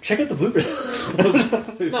 Yeah. Check out the bloopers.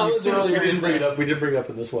 No, it was earlier. We didn't bring it up. We did bring it up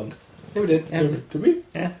in this one. Yeah, we did. Yeah. Did we?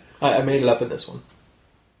 Yeah. I made it up in this one.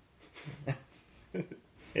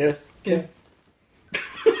 Yes. Yeah.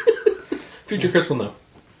 Future Chris will know.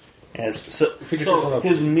 Yes. So Christmas.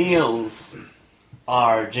 his meals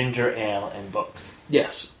are ginger ale and books.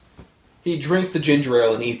 Yes. He drinks the ginger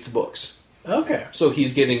ale and eats the books. Okay. So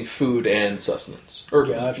he's getting food and sustenance. Or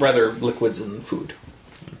Gotcha. rather, liquids and food.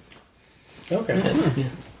 Okay. Yeah.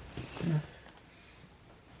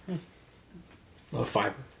 A lot of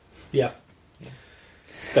fiber. Yeah.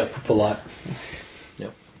 Gotta poop a lot.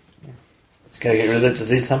 Yep. He's got to get rid of the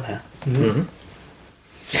disease somehow. Mm-hmm.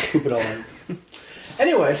 Poop it all out.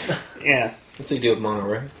 Anyway. Yeah. What's he do with mono,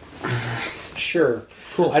 right? Sure.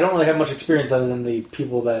 Cool. I don't really have much experience other than the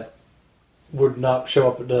people that would not show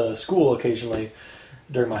up at school occasionally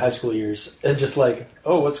during my high school years. And just like,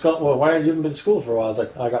 oh, what's going on? Why haven't you been to school for a while? It's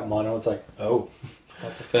like, I got mono. It's like, oh.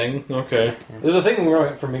 That's a thing? Okay. There's a thing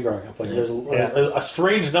for me growing up. Like, there's a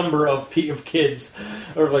strange number of kids,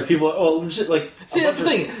 or like people. Oh, legit, like. See, that's the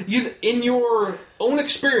thing. In your own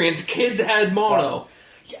experience, kids had mono.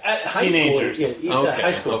 At high Teenagers. school, yeah, Okay,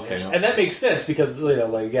 high school, okay. and that makes sense because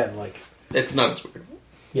like again, like It's not as weird.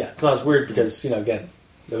 yeah, it's not as weird because again,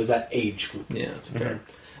 there was that age group. Yeah, fair.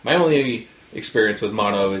 My only experience with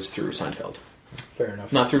mono is through Seinfeld. Fair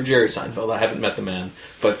enough. Not through Jerry Seinfeld. I haven't met the man,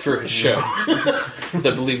 but through his show. Because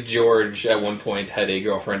I believe George at one point had a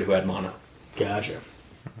girlfriend who had mono, Gotcha.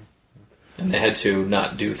 and they had to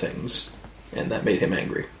not do things, and that made him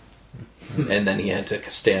angry. And then he had to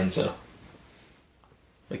Costanza.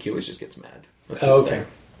 Like, he always just gets mad. That's his thing.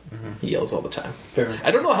 He yells all the time. Fair enough.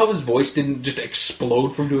 I don't know how his voice didn't just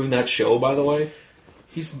explode from doing that show, by the way.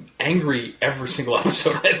 He's angry every single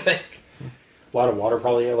episode, I think. A lot of water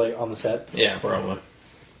probably like on the set. Yeah, probably.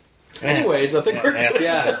 Anyways, I think we're good.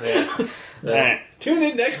 Yeah. All right. Tune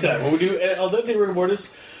in next time when we do Al Dente Rigor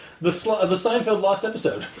Mortis, the Seinfeld lost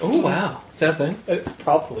episode. Oh, wow. Is that a thing?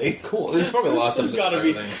 Probably. Cool. There's probably lots of There's got to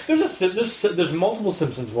be. There's multiple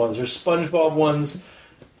Simpsons ones. There's SpongeBob ones.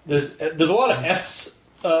 There's a lot of S.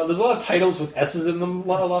 There's a lot of titles with S's in them.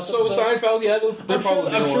 Lost So episodes. Seinfeld, yeah,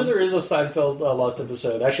 I'm sure there is a Seinfeld lost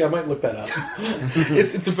episode. Actually, I might look that up.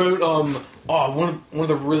 It's about one of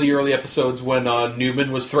the really early episodes when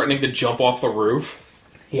Newman was threatening to jump off the roof.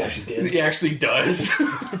 He actually did. He actually does.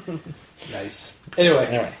 Nice.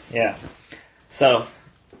 Anyway, yeah. So,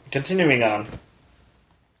 continuing on,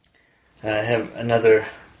 I have another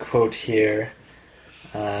quote here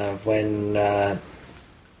when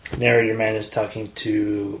narrator man is talking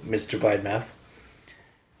to Mr. Widemouth.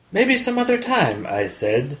 "Maybe some other time," I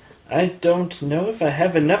said. "I don't know if I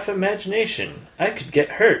have enough imagination. I could get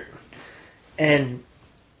hurt." And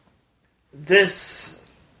this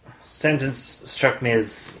sentence struck me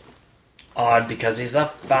as odd because he's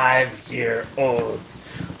a 5-year-old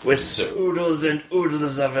with oodles and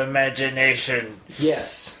oodles of imagination.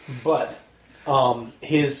 yes, but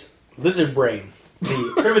his lizard brain,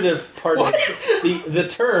 the primitive part of the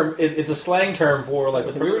term, it's a slang term for like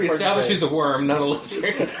the We already primitive part of established your he's a worm, not a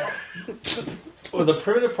lizard. or the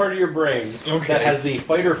primitive part of your brain Okay. that has the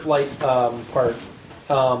fight or flight part.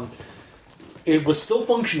 It was still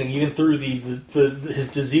functioning even through his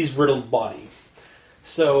disease-riddled body.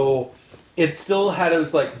 So it still had, it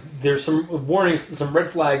was like, there's some warnings, some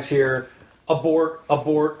red flags here. Abort,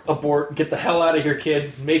 abort, abort. Get the hell out of here,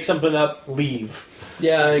 kid. Make something up. Leave.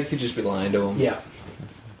 Yeah, I could just be lying to him. Yeah.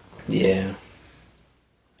 Yeah.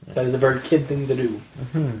 That is a very kid thing to do.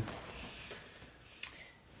 Mm-hmm.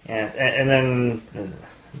 Yeah, and then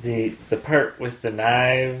the part with the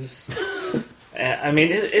knives. I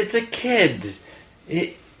mean, it's a kid.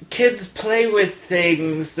 Kids play with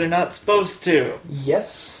things they're not supposed to.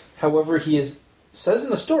 Yes. However, says in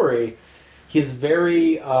the story, he's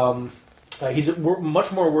very, he's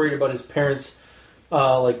much more worried about his parents,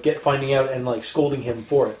 finding out and like scolding him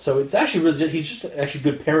for it. So it's actually he's just actually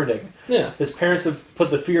good parenting. Yeah. His parents have put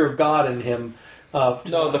the fear of God in him.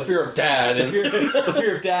 No, the fear of dad. The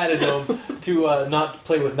fear of dad in him to not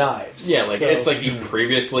play with knives. Yeah, like So- it's like you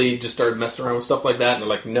previously just started messing around with stuff like that, and they're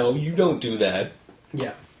like, "No, you don't do that."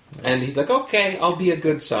 Yeah. And he's like, "Okay, I'll be a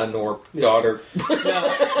good son or daughter."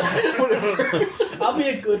 Whatever. I'll be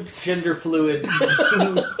a good gender fluid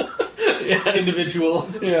individual.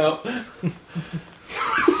 Yeah.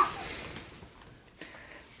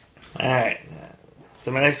 Alright.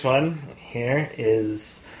 So my next one here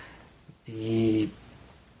is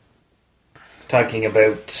talking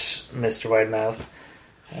about Mr. Widemouth.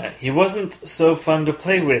 He wasn't so fun to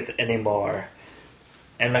play with anymore.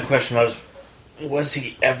 And my question was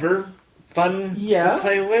he ever fun Yeah. to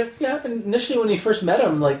play with? Yeah, and initially when he first met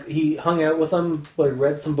him, like he hung out with him, like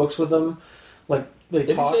read some books with him, like they Did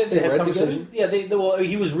he talked. say they had read conversations. Yeah, well,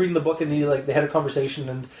 he was reading the book and they had a conversation,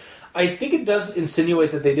 and I think it does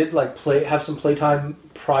insinuate that they did like have some playtime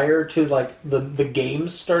prior to like the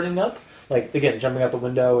games starting up. Like again, jumping out the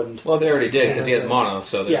window and Well, they already did because he has mono,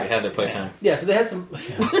 so they Yeah. had their playtime. yeah, so they had some.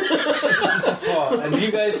 Oh, and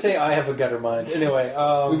you guys say I have a gutter mind. Anyway,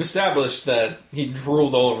 We've established that he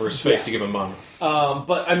drooled all over his face to give him mono.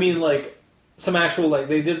 but I mean, like some actual like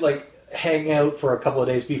they did like hang out for a couple of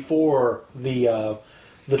days before the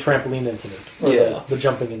trampoline incident or Yeah. the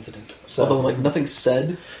jumping incident. So Although, like, nothing's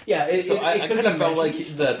said. yeah, I could kind of be felt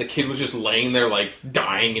mentioned. like the kid was just laying there, like,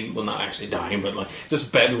 dying, and well, not actually dying, but like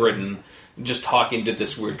just bedridden, just talking to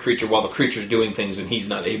this weird creature while the creature's doing things and he's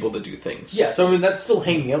not able to do things. Yeah, so I mean that's still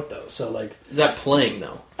hanging out though. So like, Is that playing,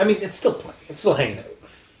 though? I mean it's still playing. It's still hanging out.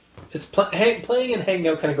 It's playing and hanging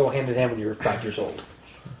out kind of go hand in hand when you're 5 years old.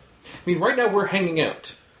 I mean, right now we're hanging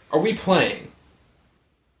out. Are we playing?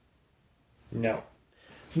 No.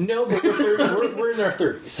 No, but we're in our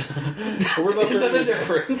 30s. We're about Is that 30 a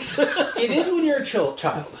difference? It is when you're a child.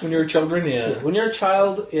 When you're children, yeah. When you're a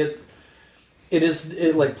child, it is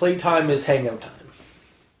like playtime is hangout time.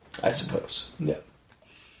 I suppose. Yeah.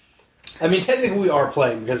 I mean, technically we are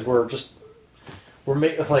playing because we're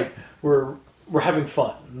having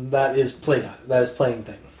fun. That is playtime. That is playing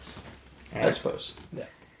things. I suppose.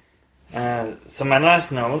 So my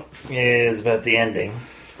last note is about the ending.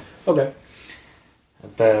 Okay.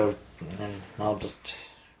 And I'll just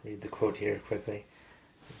read the quote here quickly.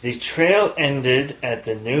 The trail ended at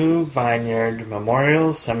the New Vineyard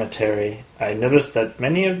Memorial Cemetery. I noticed that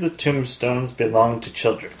many of the tombstones belong to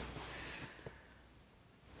children.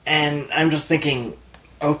 And I'm just thinking,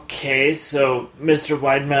 okay, so Mr.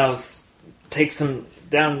 Widemouth takes them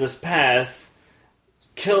down this path,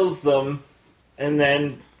 kills them, and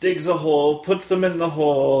then digs a hole, puts them in the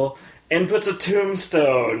hole, and puts a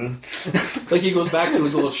tombstone. Like he goes back to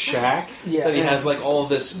his little shack that he has like all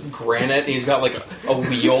this granite. And he's got like a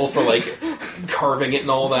wheel for like carving it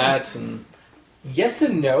and all that. And Yes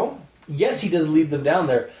and no. Yes, he does lead them down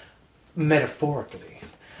there, metaphorically.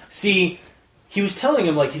 See, he was telling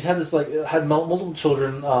him like he's had this had multiple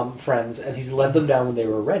children, friends, and he's led them down when they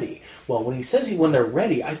were ready. Well, when he says when they're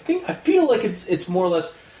ready, I feel like it's more or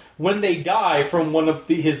less when they die from one of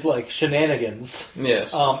his like shenanigans,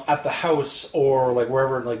 Yes. at the house or like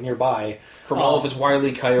wherever like nearby, From all of his Wile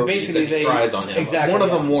E. Coyotes basically that he tries on him. exactly, One of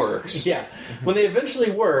yeah. them works. yeah, when they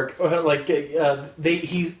eventually work,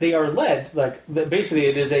 they are led like basically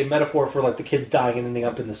it is a metaphor for like the kids dying and ending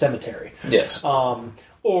up in the cemetery. Yes.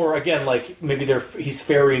 Or again, like maybe he's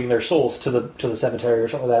ferrying their souls to the cemetery or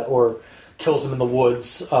something like that, or kills them in the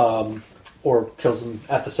woods, or kills them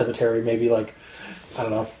at the cemetery. Maybe like I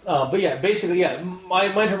don't know. But yeah, basically, yeah. My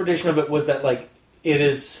interpretation of it was that like it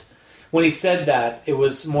is when he said that it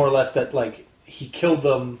was more or less that like he killed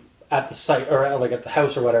them at the site or like at the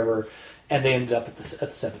house or whatever, and they ended up at the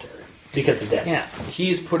cemetery because they're dead. Yeah.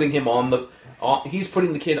 He is putting him he's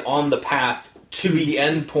putting the kid on the path to the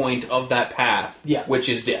end point of that path, Yeah. which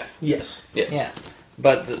is death. Yes. Yes. Yeah.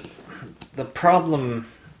 But the problem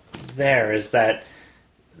there is that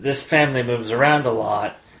this family moves around a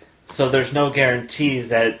lot, so there's no guarantee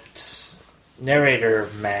that narrator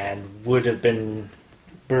man would have been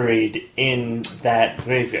buried in that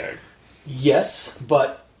graveyard. Yes,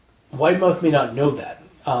 but Widemouth may not know that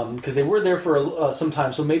because they were there for some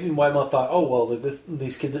time. So maybe Widemouth thought, "Oh well,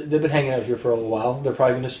 these kids they've been hanging out here for a little while. They're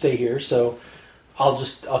probably going to stay here, so I'll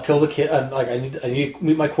kill the kid. Like I need to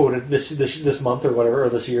meet my quota this month or whatever, or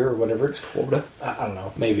this year or whatever. It's quota. I don't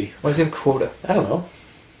know. Maybe Why does he have quota? I don't know.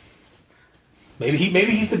 Maybe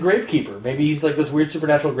he's the gravekeeper. Maybe he's like this weird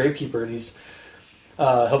supernatural gravekeeper, and he's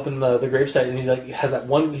helping the gravesite, and he has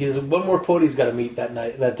one more quota he's got to meet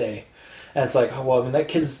that day. And it's like, oh, well, I mean, that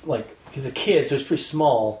kid's like, he's a kid, so he's pretty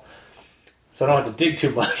small, so I don't have to dig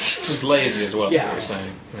too much. It's just lazy as well. Yeah. You're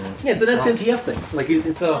saying. Yeah. Yeah, it's an SNTF thing. Like,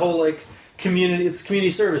 it's a whole like community. It's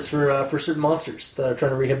community service for certain monsters that are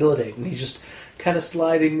trying to rehabilitate, and he's just kind of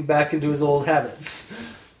sliding back into his old habits.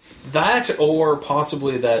 That, or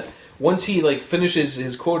possibly that once he like finishes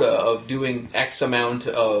his quota of doing X amount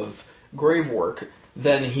of grave work,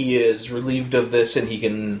 then he is relieved of this and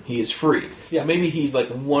he is free. Yeah. So maybe he's like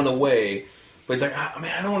one away, but he's like, I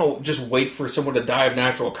mean, I don't want to just wait for someone to die of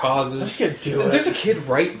natural causes. I'm just gonna do it. There's a kid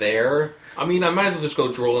right there. I mean, I might as well just go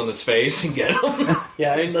drool in his face and get him.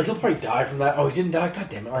 Yeah, I mean, like, he'll probably die from that. Oh, he didn't die? God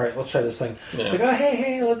damn it. All right, let's try this thing. Yeah. It's like, oh,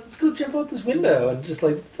 hey, let's go jump out this window. And just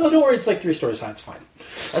like, oh, don't worry, it's like 3 stories high. It's fine.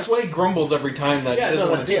 That's why he grumbles every time that he doesn't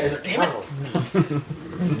want to do it. He's like, damn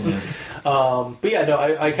it. But yeah, no,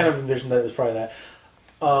 I kind of envisioned that it was probably that.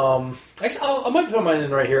 Actually, I might throw mine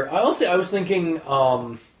in right here. I was thinking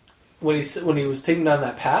when he was taking down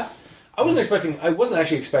that path, I wasn't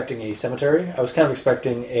actually expecting a cemetery. I was kind of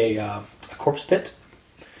expecting a corpse pit,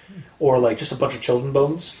 or like just a bunch of children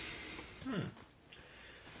bones.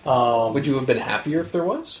 Would you have been happier if there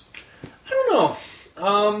was? I don't know.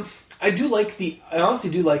 I honestly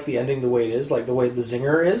do like the ending the way it is, like the way the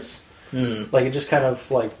zinger is. Like it just kind of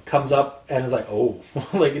like comes up and is like, oh,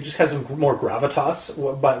 like it just has some more gravitas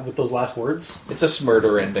with those last words. It's a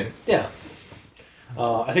smurder ending. Yeah.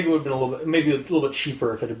 I think it would have been maybe a little bit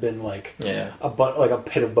cheaper if it had been like like a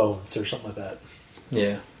pit of bones or something like that.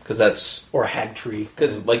 Yeah, because that's... Or a hag tree.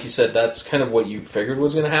 Because, like you said, that's kind of what you figured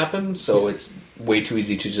was going to happen, so it's way too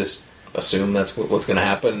easy to just assume that's what's going to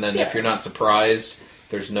happen, and then if you're not surprised,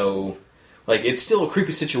 there's no... Like, it's still a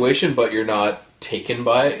creepy situation, but you're not taken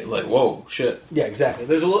by it. Like, whoa, shit. Yeah, exactly.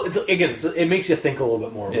 There's a little... it makes you think a little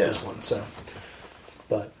bit more with this one, so...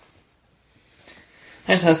 But...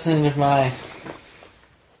 That's any of my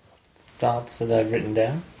thoughts that I've written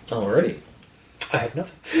down. Alrighty. I have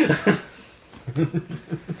nothing.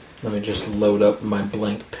 Let me just load up my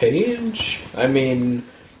blank page. I mean,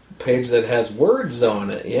 page that has words on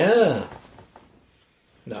it, yeah.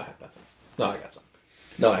 No, I have nothing. No, I got some.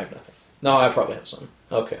 No, I have nothing. No, I probably have some.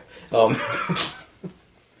 Okay.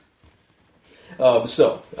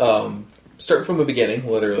 Start from the beginning,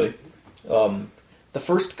 literally. The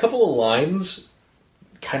first couple of lines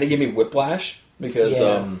kind of give me whiplash, because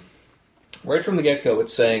right from the get-go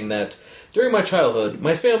it's saying that during my childhood,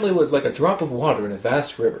 my family was like a drop of water in a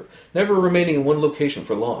vast river, never remaining in one location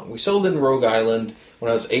for long. We settled in Rogue Island when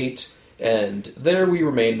I was 8, and there we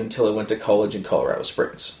remained until I went to college in Colorado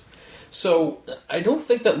Springs. So, I don't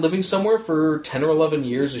think that living somewhere for 10 or 11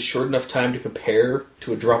 years is short enough time to compare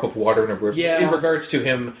to a drop of water in a river, in regards to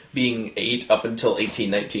him being 8 up until 18,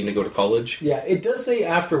 19 to go to college. Yeah, it does say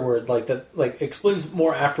afterward, like, that, like, explains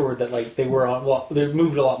more afterward that, like, they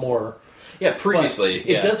moved a lot more. Yeah, previously.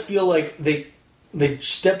 It does feel like they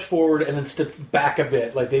stepped forward and then stepped back a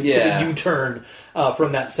bit. Like, they took a U-turn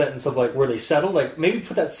from that sentence of, like, where they settled. Like, maybe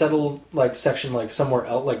put that settled, like, section, like, somewhere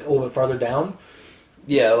else, like, a little bit farther down.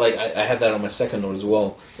 Yeah, like, I have that on my second note as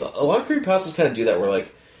well. A lot of creepypastas kind of do that, where,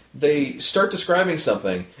 like, they start describing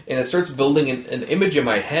something, and it starts building an image in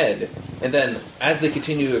my head, and then as they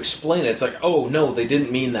continue to explain it, it's like, oh no, they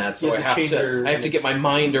didn't mean that, so I have to get my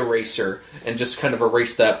mind eraser and just kind of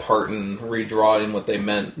erase that part and redraw it in what they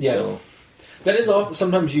meant. Yeah. So that is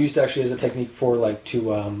sometimes used actually as a technique for like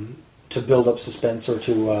to build up suspense or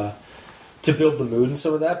to build the mood and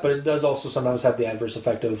stuff like that. But it does also sometimes have the adverse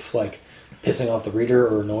effect of like pissing off the reader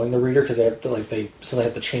or annoying the reader because they have to they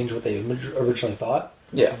have to change what they originally thought.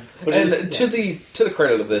 Yeah, but to the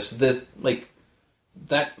credit of this like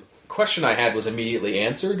that question I had was immediately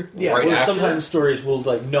answered. Yeah, right after. Sometimes stories will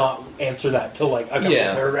like not answer that till like a couple of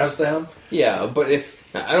paragraphs down. Yeah, but if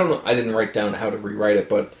I don't know, I didn't write down how to rewrite it,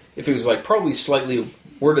 but if it was like probably slightly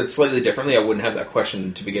worded slightly differently, I wouldn't have that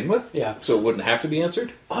question to begin with. Yeah, so it wouldn't have to be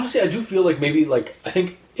answered. Honestly, I do feel like maybe like I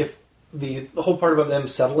think if the whole part about them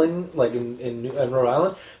settling like in Rhode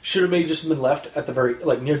Island should have maybe just been left at the very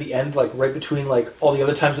like near the end, like right between like all the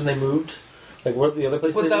other times when they moved, like what the other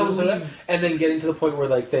places they moved, and then getting to the point where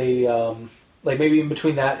like they like maybe in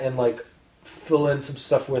between that and like fill in some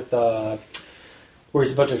stuff with where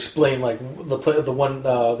he's about to explain like the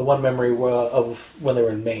one memory of when they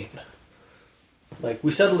were in Maine. Like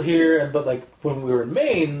we settled here, but like when we were in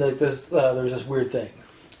Maine, like there was this weird thing.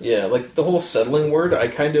 Yeah, like the whole settling word, I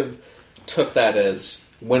kind of took that as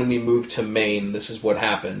when we moved to Maine, this is what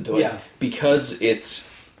happened. Like, because it's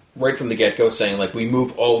right from the get-go saying, like, we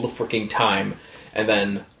move all the freaking time, and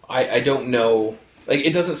then I don't know, like,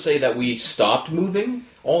 it doesn't say that we stopped moving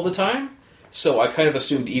all the time, so I kind of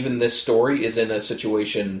assumed even this story is in a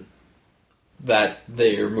situation that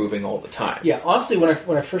they're moving all the time. Yeah, honestly, when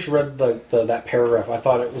I first read that paragraph, I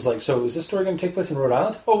thought it was like, so is this story going to take place in Rhode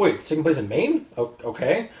Island? Oh, wait, it's taking place in Maine? Oh,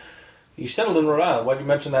 okay. You settled in Rhode Island. Why'd you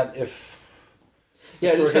mention that if...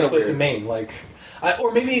 Yeah, it's kind of place weird. In Maine, like,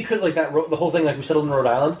 or maybe it could like that. The whole thing, like we settled in Rhode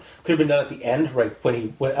Island, could have been done at the end, right when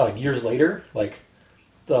he went, like years later, like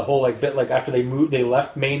the whole like bit, like after they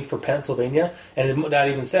left Maine for Pennsylvania, and his dad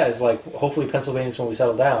even says like, hopefully Pennsylvania's when we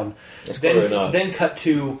settle down. Then cut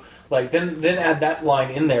to like then add that line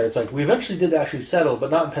in there. It's like we eventually did actually settle, but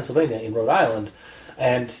not in Pennsylvania, in Rhode Island.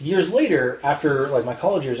 And years later, after like my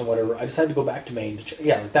college years and whatever, I decided to go back to Maine.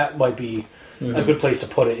 Like that might be. Mm-hmm. A good place to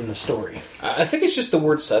put it in the story. I think it's just the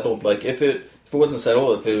word settled. Like, if it wasn't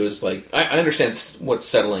settled, if it was like... I understand what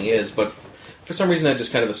settling is, but for some reason I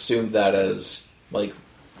just kind of assumed that as, like,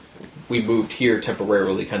 we moved here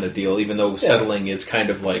temporarily kind of deal, even though settling is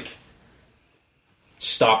kind of like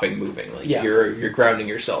stopping moving. Like, you're grounding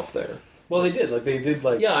yourself there. Well, they did. Like, they did,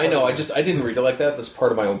 like... Yeah, I know. I didn't read it like that. That's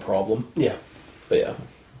part of my own problem. Yeah. But yeah.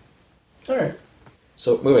 Alright.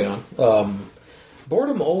 So, moving on.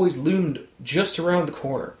 Boredom always loomed just around the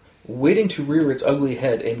corner, waiting to rear its ugly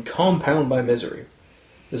head and compound my misery.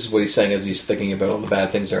 This is what he's saying as he's thinking about all the bad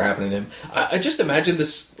things that are happening to him. I just imagine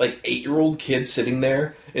this, like, 8-year-old kid sitting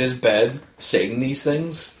there in his bed saying these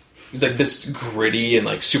things. He's like this gritty and,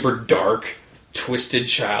 like, super dark, twisted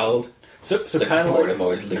child. So like, kind of boredom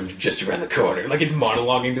always loomed just around the corner. Like, he's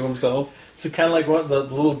monologuing to himself. So kind of like the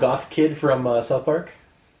little goth kid from South Park?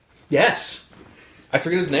 Yes. I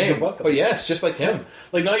forget his name. You're welcome. But yes, just like him.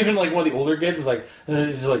 Like not even like one of the older kids. It's like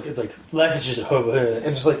life is just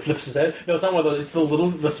and just like flips his head. No, it's not one of those. It's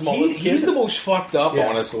the smallest kid. He's the most fucked up,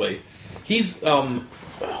 honestly. He's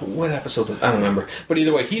what episode was I don't remember. But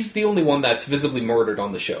either way, he's the only one that's visibly murdered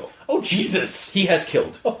on the show. Oh Jesus! He has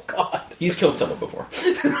killed. Oh God! He's killed someone before.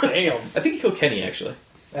 Damn. I think he killed Kenny actually.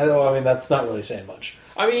 I mean, that's not really saying much.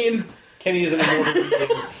 I mean, Kenny is an immortal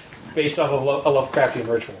being based off of a Lovecraftian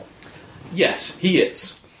ritual. Yes, he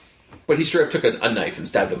is. But he straight up took a knife and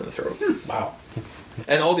stabbed him in the throat. Wow.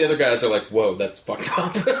 And all the other guys are like, whoa, that's fucked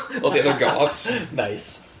up. All the other goths.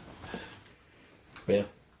 Nice. Yeah.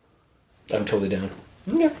 I'm totally down.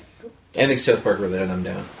 Okay. Anything South Park related, I'm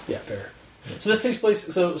down. Yeah, fair. So this takes place,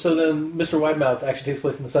 so then Mr. Widemouth actually takes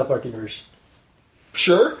place in the South Park universe.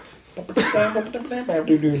 Sure.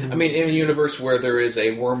 I mean, in a universe where there is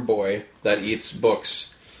a worm boy that eats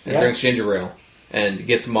books and drinks ginger ale and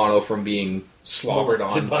gets mono from being slobbered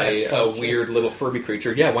on by a weird little Furby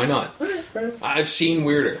creature. Yeah, why not? I've seen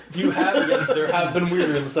weirder. You have, yes, there have been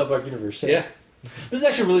weirder in the South Park universe. Yeah. This is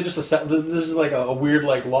actually really just this is like a weird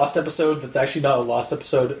like Lost episode that's actually not a Lost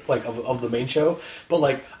episode like of the main show, but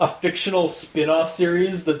like a fictional spin-off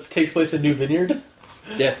series that takes place in New Vineyard.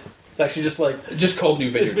 Yeah. It's actually just called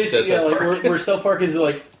New Vineyard. It's basically where South Park is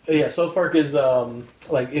like South Park is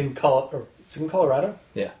like in Colorado.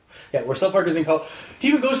 Yeah. Yeah, where South Park is in Colorado. He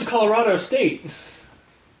even goes to Colorado State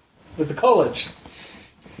with the college.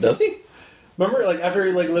 Does he? Remember, like after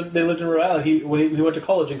they lived in Rhode Island, he went to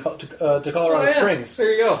college to Colorado Springs.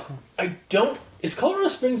 There you go. I don't Is Colorado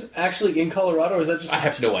Springs actually in Colorado, or is that just... I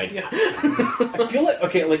have no idea. I feel like,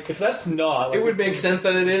 okay, like, if that's not... Like, It would make sense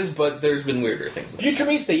that it is, but there's been weirder things. Future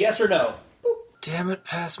me, say yes or no. Damn it,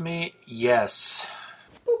 pass me. Yes.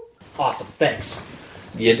 Awesome, thanks.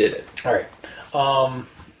 You did it. Alright.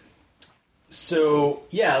 So,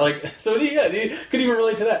 yeah, like, so, yeah, you could even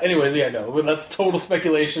relate to that. Anyways, yeah, no, but that's total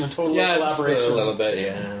speculation and total elaboration. Just a little bit,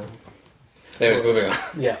 yeah. Anyways, moving on.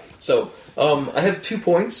 Yeah. So, I have 2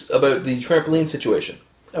 points about the trampoline situation.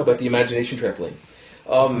 About the imagination trampoline.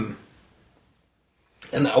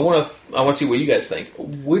 And I want to see what you guys think.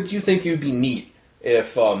 Would you think it would be neat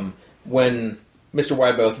if, when Mr.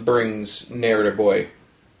 Widemouth brings narrator boy,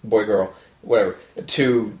 girl, whatever,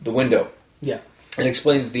 to the window, Yeah. and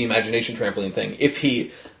explains the imagination trampoline thing, if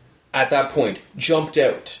he, at that point, jumped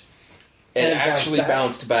out and actually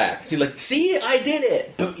bounced back. See, I did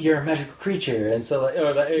it! But you're a magical creature, and so, like...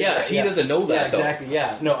 He doesn't know that, yeah, exactly, though.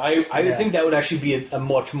 yeah. No, I would think that would actually be a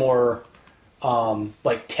much more,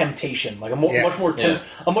 like, temptation. Like, a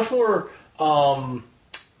much more,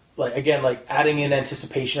 like, again, like, adding in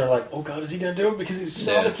anticipation, or like, oh god, is he going to do it? Because he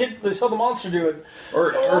saw the monster do it.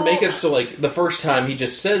 Or make it so, like, the first time he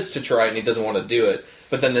just says to try it and he doesn't want to do it,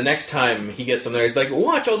 but then the next time he gets him there, he's like,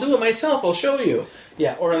 watch, I'll do it myself, I'll show you.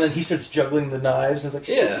 Yeah, and then he starts juggling the knives, and it's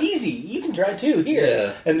like, it's easy, you can try too, here.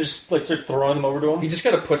 Yeah. And just, like, start throwing them over to him. He just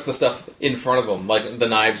kind of puts the stuff in front of him, like the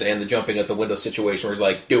knives and the jumping at the window situation, where he's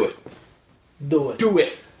like, do it. Do it. Do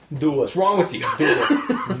it. Do it. What's wrong with you? Do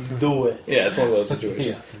it. Do it. Yeah, it's one of those situations.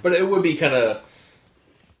 Yeah. But it would be kind of...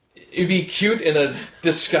 It'd be cute in a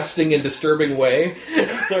disgusting and disturbing way.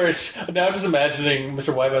 Sorry, now I'm just imagining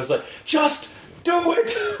Mr. Widemouth's like, just do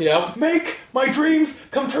it! Yeah. Make my dreams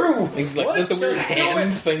come true! He's like, What? there's the weird Just do hand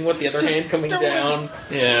it. thing with the other hand coming do down.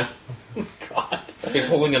 Yeah. God. He's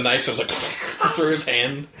holding a knife, so it's like, through his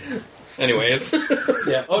hand. Anyways.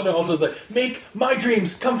 Yeah. Oh no, also it's like, make my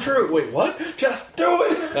dreams come true! Wait, what? Just do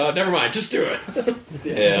it! Never mind, just do it.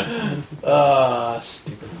 Yeah.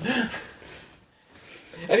 Stupid.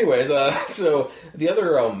 Anyways, so the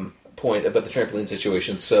other point about the trampoline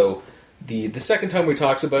situation, so the second time we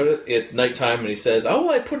talks about it, it's nighttime, and he says, oh,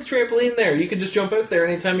 I put a trampoline there, you can just jump out there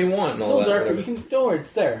anytime you want, and It's all a little that. dark, but you can, don't worry,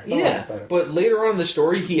 it's there. Don't worry Yeah, about it. but later on in the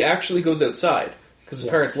story, he actually goes outside, because his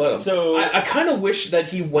parents let him. So- I kind of wish that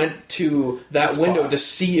he went to that window to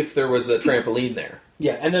see if there was a trampoline there.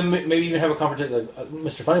 Yeah, and then maybe even have a conversation like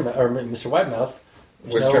Mr. Funnymouth, or Mr. Widemouth.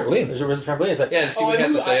 Where's the trampoline? Where's the trampoline? It's like, Yeah, and see what he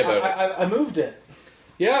has to say about it. I moved it.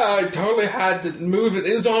 Yeah, I totally had to move it.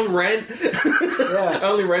 It was on rent. I Yeah.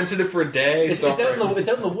 only rented it for a day. It's out in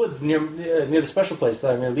the woods near the special place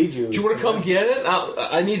that I'm going to lead you. Do you want to come get it?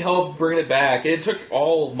 I need help bringing it back. It took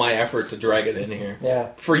all my effort to drag it in here. Yeah.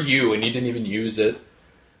 For you, and you didn't even use it.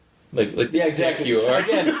 Like Yeah, exactly. You are.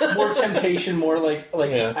 Again, more temptation, more like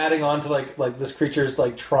adding on to like this creature's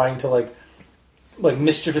like trying to like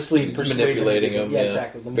mischievously He's persuade manipulating him. Yeah,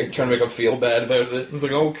 exactly. Trying to make him feel bad about it. He's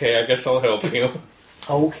like, okay, I guess I'll help you.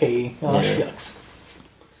 Okay. Oh, Yeah. shucks.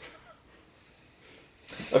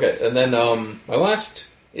 Okay, and then my last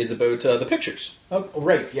is about the pictures. Oh,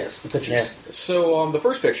 right. Yes, the pictures. Yes. So the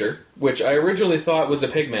first picture, which I originally thought was a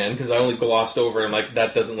pigman, because I only glossed over and like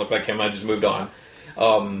that doesn't look like him, I just moved on.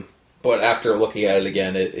 But after looking at it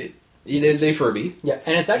again, it is a Furby. Yeah,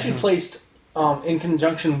 and it's actually placed in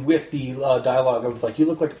conjunction with the dialogue of like, you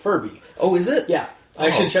look like a Furby. Oh, is it? Yeah. I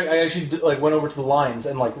actually went over to the lines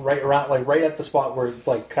and like right at the spot where it's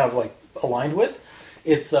like kind of like aligned with.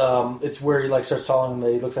 It's where he like starts telling him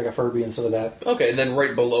that he looks like a Furby and sort of that. Okay, and then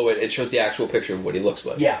right below it, it shows the actual picture of what he looks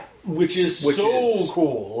like. Yeah, which is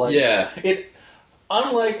cool. Like, yeah.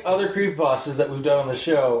 Unlike other creepypastas that we've done on the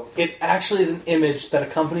show, it actually is an image that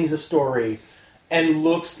accompanies a story and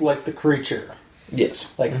looks like the creature.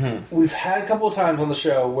 Yes. Like, we've had a couple of times on the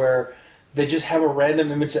show where they just have a random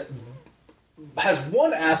image that has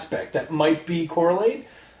one aspect that might be correlate,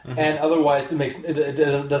 and otherwise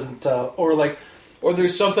it doesn't, Or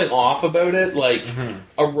there's something off about it, like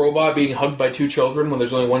a robot being hugged by two children when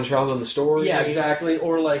there's only one child in the story. yeah, exactly.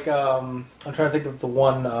 Or like, I'm trying to think of the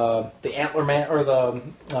one, the Antler Man, or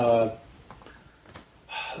the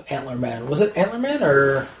Antler Man. Was it Antler Man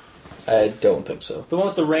or I don't think so. the one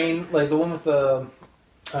with the rain? Like the one with the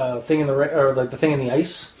thing in the or like the thing in the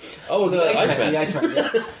ice. Oh, the Iceman. The Iceman.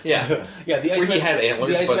 Yeah, Yeah. yeah. The Iceman. Where he had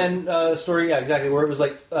antlers. The Iceman story. Yeah, exactly. Where it was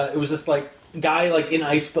like it was this like guy like in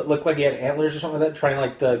ice, but looked like he had antlers or something like that, trying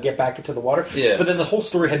like to get back into the water. Yeah. But then the whole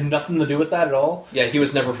story had nothing to do with that at all. Yeah, he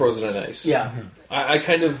was never frozen in ice. Yeah. I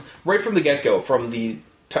kind of, right from the get-go, from the...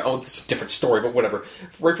 it's a different story, but whatever.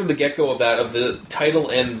 Right from the get-go of that, of the title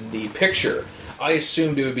and the picture, I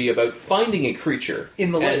assumed it would be about finding a creature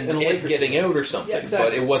In the lake- and in the lake or getting out or something, Yeah, exactly.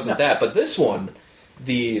 but it wasn't No. that. But this one,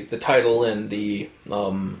 the title and the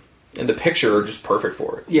picture are just perfect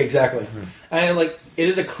for it. Yeah, exactly. And like, it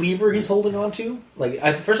is a cleaver he's holding on to. Like,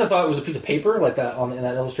 at first I thought it was a piece of paper, like that in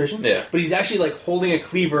that illustration. Yeah. But he's actually like holding a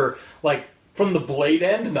cleaver, like from the blade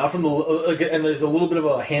end, not from the. And there's a little bit of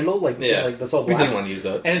a handle, like that's all He black. doesn't want to use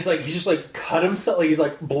that. And it's like he's just like cut himself, like he's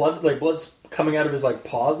like blood's coming out of his like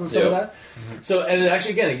paws and stuff Yep. like that. So, and it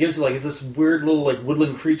actually again, it gives like it's this weird little like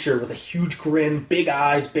woodland creature with a huge grin, big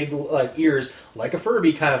eyes, big like ears, like a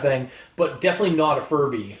Furby kind of thing, but definitely not a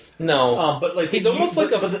Furby. No, But like he's almost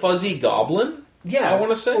like a fuzzy goblin. yeah, I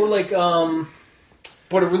want to say, or like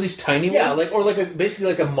but a really tiny yeah, one. like or like basically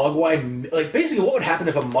like a Mugwai. Like basically, what would happen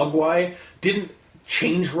if a Mugwai didn't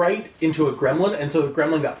change right into a gremlin, and so the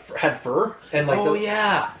gremlin had fur and like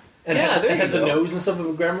yeah. and Yeah, had, there and you had the go. nose and stuff of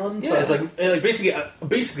a gremlin. So Yeah. it's like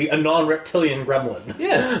basically a non-reptilian gremlin.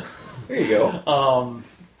 Yeah, there you go.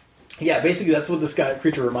 Yeah, basically that's what this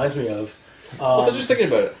creature reminds me of. So just thinking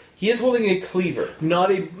about it, he is holding a cleaver.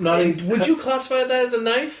 Not a. Would you classify that as a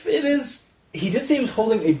knife? It is He did say he was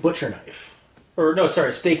holding a butcher knife, or no, sorry,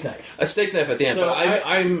 a steak knife. a steak knife at the end. So but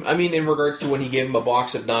I mean, in regards to when he gave him a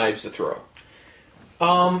box of knives to throw.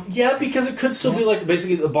 Yeah, because it could still be like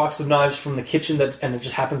basically a box of knives from the kitchen and it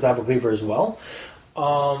just happens to have a cleaver as well.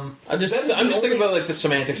 I'm just That is the thinking only- about like the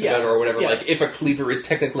semantics Yeah, of it or whatever. yeah. Like if a cleaver is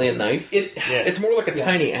technically a knife, it's more like a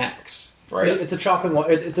tiny axe, right? It's a chopping.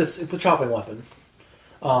 It's a chopping weapon.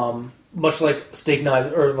 Much like steak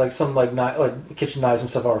knives or like some like kitchen knives and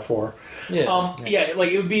stuff are for. Yeah. Yeah,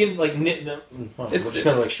 like it would be in like knit. Well, we're It's just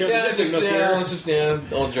gonna like share yeah, the just nook here. let's just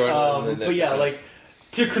I'll join in. But yeah, like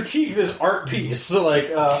to critique this art piece, so,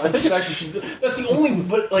 like I think it actually should. That's the only.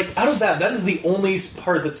 But like out of that is the only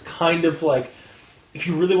part that's kind of like, if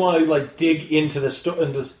you really want to like dig into this into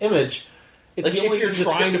this image, it's like the only if you're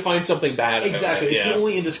trying to find something bad, exactly, about it, it's the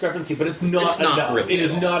only indiscrepancy, but it's not It's not enough. really It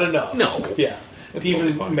is at all. not enough. No. Yeah. It's To totally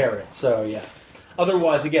even fine. merit. So yeah.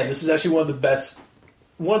 Otherwise, again, this is actually one of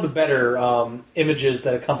the better images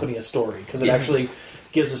that accompany a story because it actually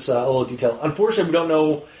gives us a little detail. Unfortunately, we don't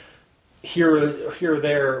know here or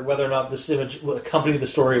there whether or not this image will accompany the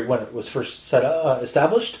story when it was first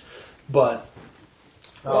established. But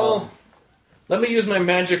Well, let me use my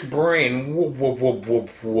magic brain.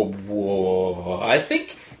 I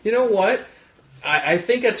think you know what? I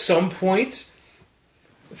think at some point,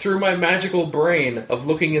 through my magical brain of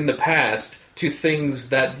looking in the past to things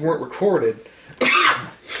that weren't recorded,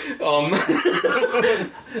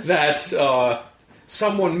 that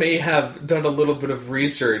someone may have done a little bit of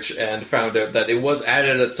research and found out that it was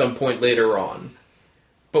added at some point later on.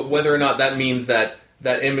 But whether or not that means that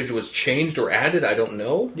that image was changed or added, I don't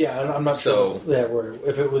know. yeah, I'm not So- sure. Yeah,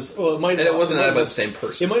 if it was, well, it might. And it wasn't might added by have- the same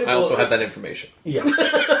person. It might have- I also well, have that information. Yes.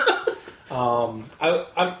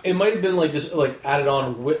 It might have been like just like added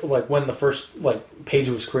on like when the first like page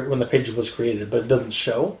was when the page was created, but it doesn't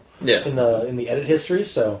show Yeah. in the edit history.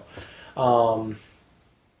 So,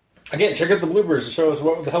 again, check out the bloopers to show us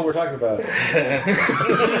what the hell we're talking about.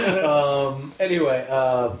 Anyway,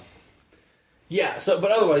 yeah. So,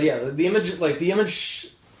 but otherwise, yeah, the images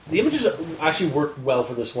actually work well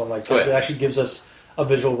for this one. Like, 'cause it actually gives us a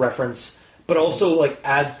visual reference, but also like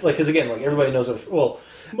adds like because again, like everybody knows what.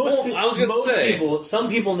 I was gonna say- people, some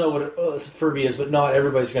people know what a Furby is, but not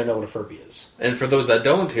everybody's going to know what a Furby is. And for those that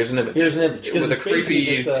don't, here's an image. Here's an image 'cause with a it's basically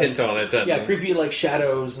creepy just tint on it. Yeah, creepy like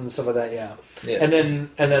shadows and stuff like that. Yeah, Yeah. and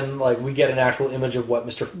then like we get an actual image of what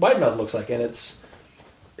Mr. Widemouth looks like, and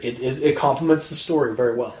it complements the story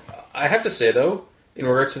very well. I have to say though, in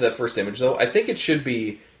regards to that first image though, I think it should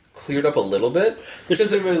be cleared up a little bit. There should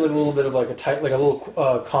be like a little bit of like a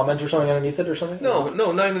little comment or something underneath it or something. No,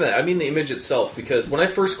 not even that. I mean the image itself, because when I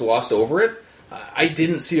first glossed over it, I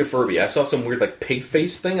didn't see a Furby. I saw some weird like pig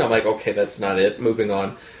face thing. I'm like, okay, that's not it. Moving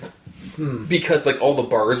on. Because like all the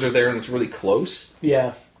bars are there and it's really close.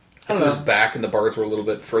 Yeah. If it was back and the bars were a little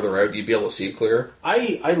bit further out, you'd be able to see it clearer.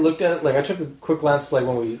 I looked at it like I took a quick glance like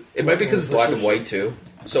when we. It might be because it's black and white too,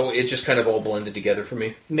 so it just kind of all blended together for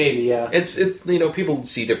me. Maybe yeah. People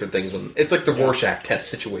see different things when it's like the Rorschach test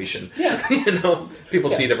situation. Yeah. People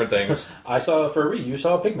see different things. I saw a Furby. You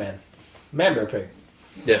saw a pig man. Man bear pig.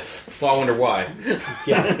 Yeah. Well, I wonder why.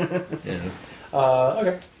 Yeah. Yeah.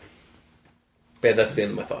 Okay. But yeah, that's the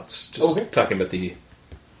end of my thoughts. Just Okay. talking about the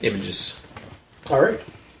images. All right.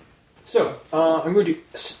 So I'm going to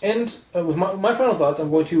end with my final thoughts. I'm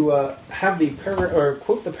going to have the paragraph or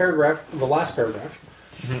quote the last paragraph.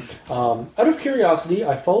 Out of curiosity,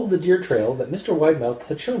 I followed the deer trail that Mr. Widemouth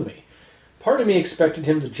had shown me. Part of me expected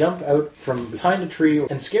him to jump out from behind a tree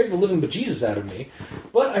and scare the living bejesus out of me,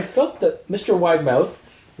 but I felt that Mr. Widemouth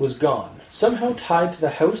was gone, somehow tied to the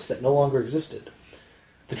house that no longer existed.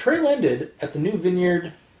 The trail ended at the New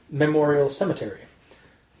Vineyard Memorial Cemetery.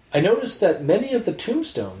 I noticed that many of the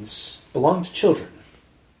tombstones belonged to children.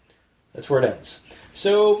 That's where it ends.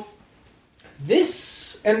 So,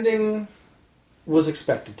 this ending was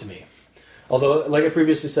expected to me. Although, like I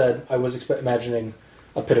previously said, I was imagining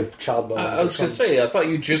a pit of child bones. I was going to say, I thought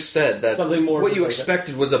you just said that something more what you like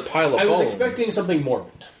expected was a pile of bones. I was expecting something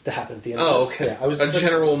morbid to happen at the end of this. Okay. Yeah, I was a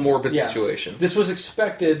general morbid situation. This was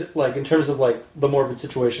expected, like, in terms of, like, the morbid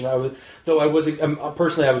situation.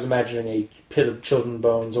 Personally, I was imagining a pit of children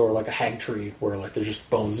bones or, like, a hag tree where, like, there's just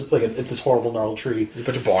bones. Like, it's this horrible, gnarled tree. A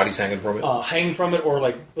bunch of bodies hanging from it. Hanging from it or,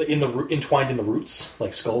 like, entwined in the roots,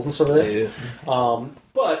 like skulls and stuff like that. Yeah.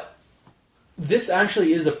 But this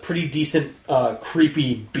actually is a pretty decent,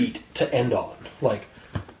 creepy beat to end on. Like,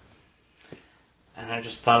 and I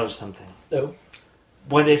just thought of something. Oh.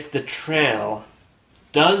 What if the trail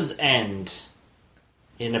does end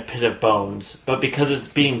in a pit of bones, but because it's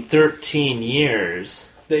been 13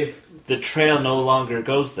 years, the trail no longer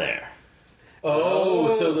goes there?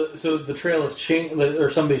 So the trail has changed, or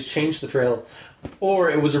somebody's changed the trail, or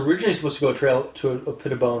it was originally supposed to go to a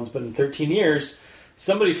pit of bones, but in 13 years,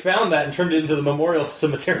 somebody found that and turned it into the memorial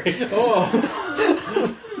cemetery.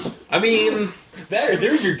 I mean,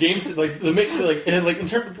 there's your games in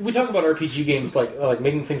terms we talk about RPG games like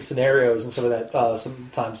making things scenarios and stuff like that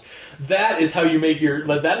sometimes. That is how you make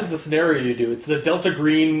that is the scenario you do. It's the Delta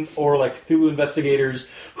Green or like Cthulhu investigators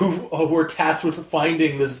who are tasked with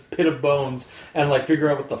finding this pit of bones and like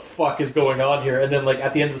figuring out what the fuck is going on here. And then like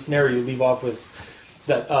at the end of the scenario, you leave off with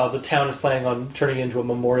that the town is planning on turning it into a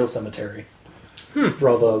memorial cemetery for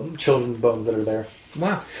all the children bones that are there.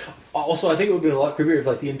 Wow. Also, I think it would have been a lot creepier if,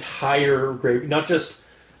 like, the entire grave, not just,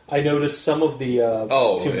 I noticed some of the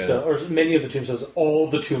tombstones, or many of the tombstones, all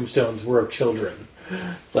the tombstones were of children.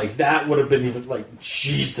 Like, that would have been even, like,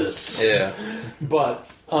 Jesus. Yeah. But,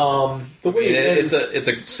 the way it ends, it's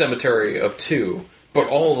a cemetery of two, but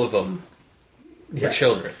all of them were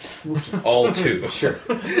children. All two. Sure.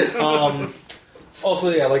 Also,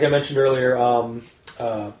 yeah, like I mentioned earlier,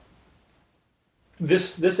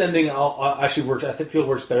 This ending actually works. I feel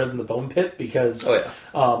works better than the bone pit because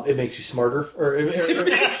it makes you smarter. Or it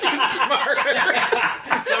makes you smarter.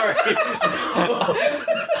 Sorry,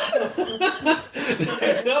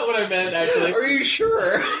 not what I meant. Actually, are you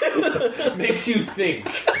sure? Makes you think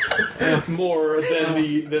more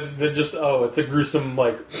than just it's a gruesome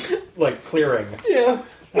like clearing. Yeah.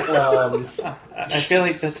 I feel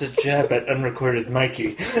like that's a jab at unrecorded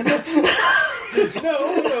Mikey. No,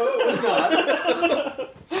 it was not.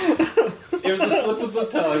 It was a slip of the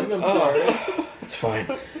tongue. I'm sorry. It's fine.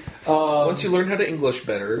 Once you learn how to English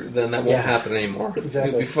better, then that won't happen anymore.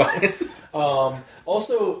 Exactly. You'll be fine.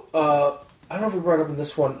 Also, I don't know if we brought it up in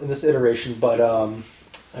this iteration, but I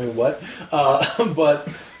mean, what? But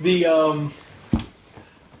the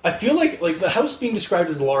I feel like the house being described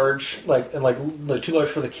as large, like too large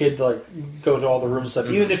for the kid to like go to all the rooms and stuff,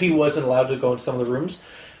 even if he wasn't allowed to go into some of the rooms.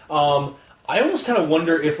 I almost kind of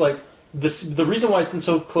wonder if like the reason why it's in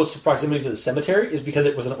so close to proximity to the cemetery is because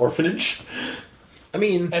it was an orphanage. I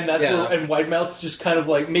mean, and that's where, and Widemouth's just kind of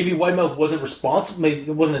like, maybe Widemouth wasn't responsible, maybe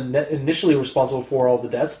it wasn't initially responsible for all the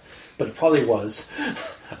deaths, but it probably was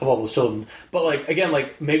of all those children. But like again,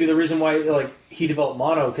 like maybe the reason why like he developed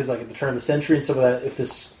mono because like at the turn of the century and stuff like that, if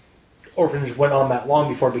this orphanage went on that long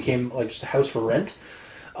before it became like just a house for rent,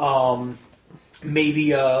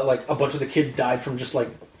 maybe like a bunch of the kids died from just like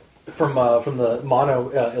from the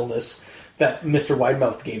mono illness that Mr.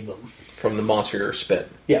 Widemouth gave them from the monster spit.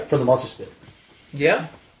 Yeah, from the monster spit. Yeah.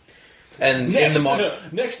 And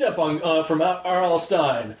next up on from R.L.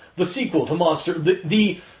 Stein, the sequel to Monster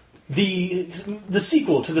the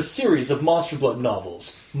sequel to the series of Monster Blood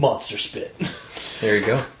novels, Monster Spit. There you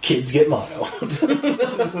go. Kids get mono.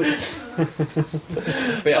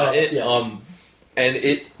 And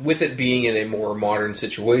it with it being in a more modern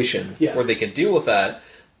situation where they can deal with that,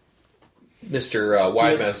 Mr.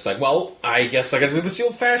 Widemouth is like, well, I guess I gotta do this the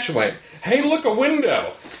old-fashioned way. Hey, look, a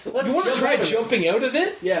window! You want to try jumping out of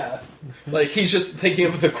it? Yeah. Like, he's just thinking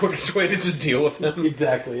of the quickest way to just deal with him.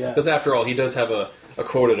 Exactly, yeah. Because after all, he does have a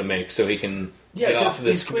quota to make, so he can get off of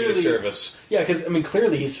this community service. Yeah, because, I mean,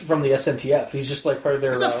 clearly he's from the SNTF. He's just like part of their...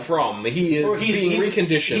 He's not from. He is being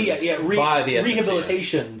reconditioned by the SNTF.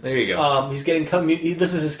 Rehabilitation. There you go. He's getting...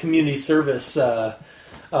 This is his community service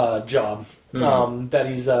job. That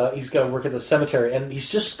he's got to work at the cemetery, and he's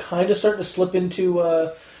just kind of starting to slip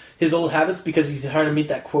into his old habits because he's trying to meet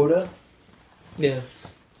that quota. Yeah,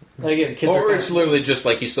 And again, kids Or are it's literally just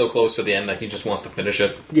like he's so close to the end that he just wants to finish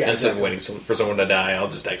it. Yeah, Instead exactly. of waiting for someone to die, I'll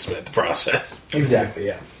just expedite the process. exactly,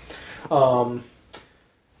 yeah.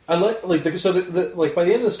 I like by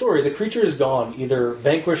the end of the story, the creature is gone, either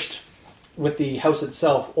vanquished with the house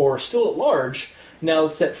itself or still at large, now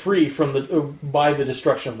set free from by the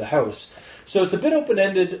destruction of the house. So it's a bit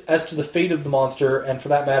open-ended as to the fate of the monster, and for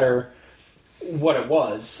that matter, what it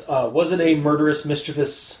was. Was it a murderous,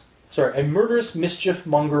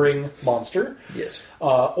 mischief-mongering monster? Yes.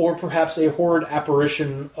 Or perhaps a horrid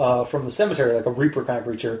apparition from the cemetery, like a reaper kind of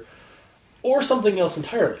creature, or something else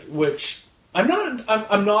entirely, which I'm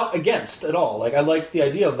not against at all. Like, I like the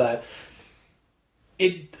idea of that.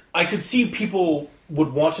 I could see people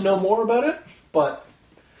would want to know more about it, but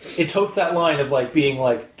it totes that line of like being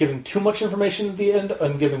like giving too much information at the end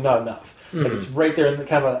and giving not enough. Mm-hmm. Like, it's right there in the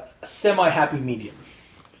kind of a semi-happy medium.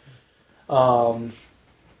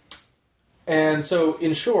 And so,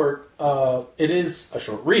 in short, it is a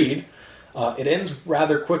short read. It ends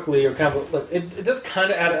rather quickly, or kind of it does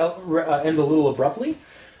kind of end a little abruptly.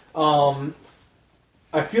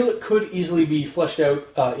 I feel it could easily be fleshed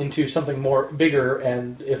out into something more bigger,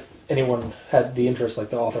 and if anyone had the interest, like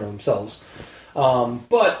the author themselves.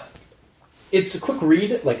 But it's a quick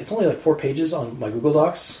read. Like, it's only like 4 pages on my Google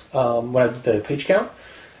Docs when I did the page count,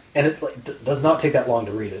 and it does not take that long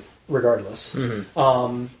to read it, regardless.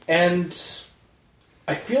 Mm-hmm. And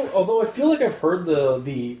I feel like I've heard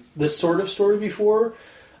this sort of story before.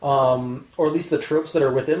 Or at least the tropes that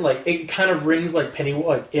are within, like, it kind of rings like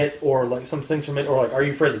It, or like some things from It, or like Are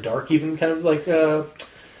You Afraid of the Dark, even kind of like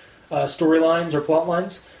storylines or plot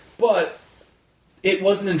lines. But it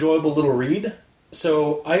was an enjoyable little read,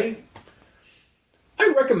 so I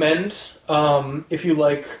recommend if you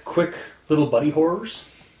like quick little buddy horrors,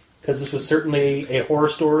 because this was certainly a horror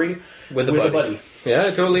story With a buddy. Yeah,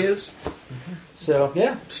 it totally is. So,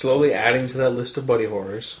 yeah. Slowly adding to that list of buddy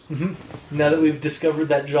horrors. Mm-hmm. Now that we've discovered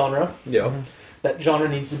that genre, Yeah. that genre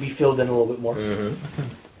needs to be filled in a little bit more. Mm-hmm.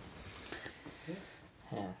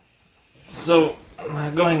 Yeah. So,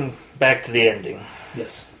 going back to the ending.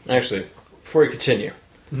 Yes. Actually, before you continue,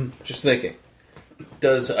 just thinking.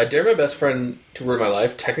 Does I Dare My Best Friend to Ruin My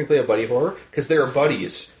Life technically a buddy horror? Because they are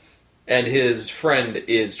buddies, and his friend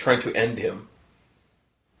is trying to end him.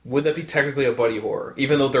 Would that be technically a buddy horror,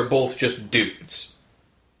 even though they're both just dudes?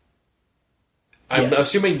 I'm Yes.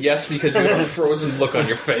 assuming yes, because you have a frozen look on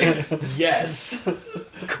your face. Yes.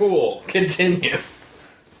 Cool. Continue.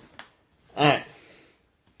 Alright.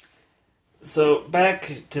 So,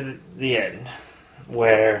 back to the end,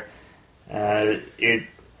 where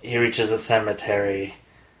he reaches a cemetery.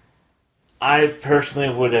 I personally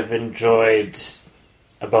would have enjoyed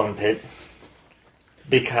a bone pit.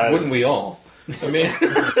 Because... Wouldn't we all? I mean...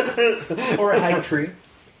 Or a hag tree.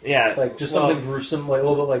 Yeah. Like, just something gruesome, like a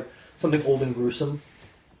little bit like something old and gruesome.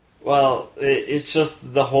 Well, it's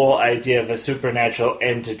just the whole idea of a supernatural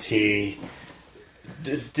entity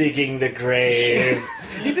digging the grave,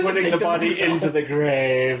 putting the body into the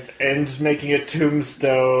grave, and making a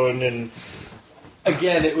tombstone, and...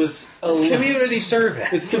 Again, it was community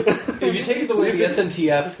service. If you take it the way the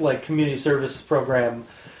SNTF, like community service program,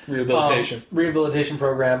 rehabilitation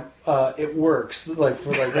program, it works like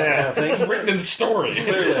for like that kind of thing. It's written in the story.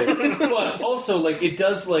 Clearly, but also like it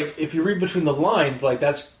does like if you read between the lines, like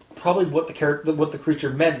that's probably what the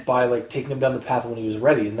creature meant by like taking him down the path when he was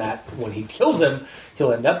ready, and that when he kills him,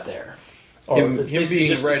 he'll end up there. Him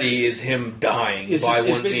being ready is him dying by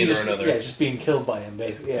one means or another. Yeah, just being killed by him,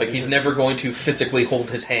 basically. Yeah, like he's never going to physically hold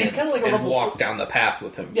his hand like and walk down the path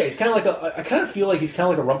with him. Yeah, he's kind of like I kind of feel like he's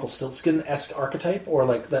kind of like a Rumpelstiltskin-esque archetype, or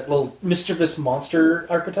like that little mischievous monster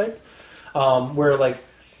archetype, where like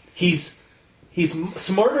he's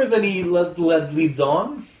smarter than he leads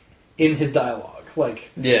on in his dialogue.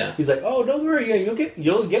 Like, yeah, he's like, oh, don't worry, yeah,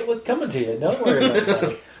 you'll get what's coming to you. Don't worry about it,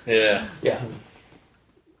 buddy. Yeah.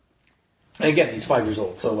 And again, he's 5 years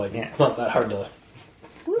old, so like, not that hard to.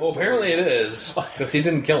 Well, apparently it is because he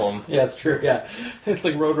didn't kill him. Yeah, it's true. Yeah, it's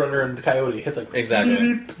like Roadrunner and Coyote. It's like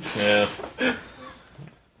exactly. Yeah.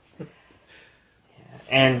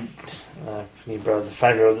 And me, bro, the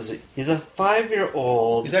 5-year-old. He's a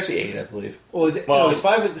 5-year-old. He's actually 8, I believe. Well, no, he's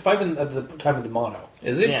five at the time of the mono.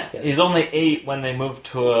 Is he? Yeah, yes. He's only 8 when they move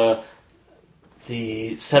to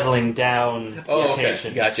the settling down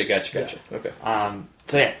location. Okay. Gotcha. Okay.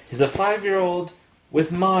 So yeah, he's a 5-year-old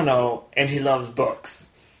with mono, and he loves books.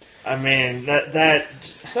 I mean, that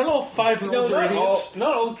Not all 5-year-olds are idiots.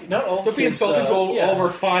 Not all. Don't be insulting to all of our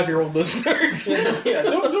 5-year-old listeners. Yeah,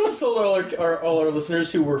 don't insult all our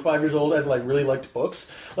listeners who were 5 years old and like really liked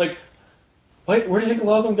books. Like, where do you think a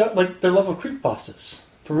lot of them got like their love of creepypastas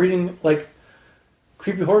from reading like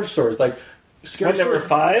creepy horror stories, like scary number stories,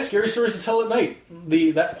 5? Scary stories to tell at night.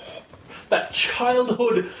 That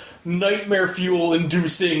childhood nightmare fuel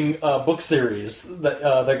inducing book series that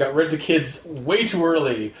got read to kids way too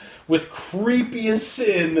early with creepy as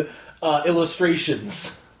sin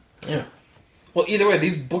illustrations. Yeah. Well, either way,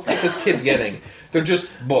 these books that this kid's getting, they're just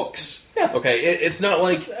books. Yeah. Okay? It's not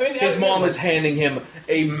like his mom is handing him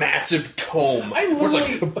a massive tome. I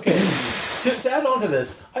literally... to add on to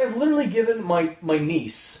this, I have literally given my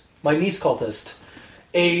niece cultist,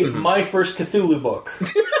 My First Cthulhu book.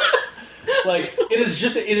 Like, it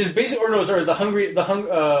is basically, or no, sorry, the hungriest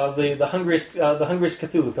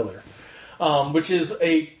Cthulhu pillar, which is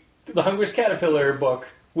the Hungriest Caterpillar book,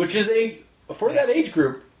 which is for that age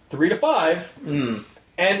group, 3 to 5,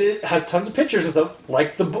 and it has tons of pictures and stuff,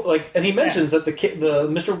 and he mentions that the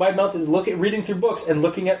Mr. Widemouth is reading through books and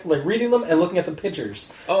looking at, reading them and looking at the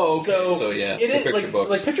pictures. Oh, okay. So yeah, it is, picture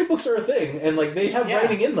books. Like, picture books are a thing, and, they have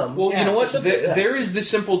writing in them. Well, you know what? There is this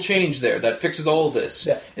simple change there that fixes all of this.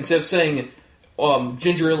 Yeah. Instead of saying,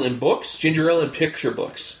 ginger ale in books, ginger ale in picture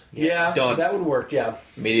books. Yeah, done. That would work, yeah.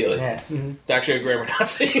 Immediately. Yes. Mm-hmm. It's actually a grammar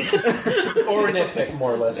Nazi. Or a nitpick,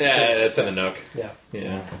 more or less. Yeah, that's in the nook. Yeah.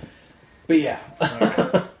 But yeah.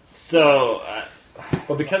 Right. So...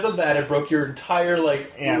 but because of that, it broke your entire,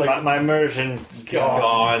 my immersion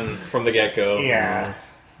gone from the get-go. Yeah.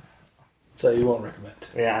 So you won't recommend.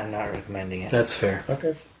 Yeah, I'm not recommending it. That's fair.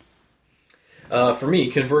 Okay. For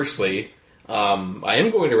me, conversely, I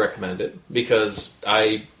am going to recommend it because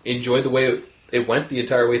I enjoyed the way it went the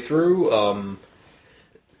entire way through.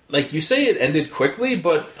 Like you say, it ended quickly,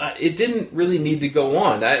 but it didn't really need to go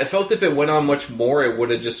on. I felt if it went on much more, it would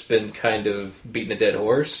have just been kind of beating a dead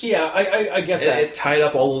horse. Yeah, I get that. It tied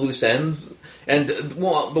up all the loose ends. And, the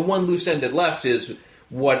one loose end it left is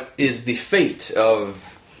what is the fate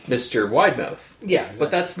of Mr. Widemouth. Yeah, exactly.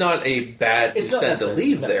 But that's not a bad loose end to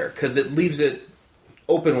leave there, because it leaves it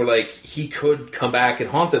open where, he could come back and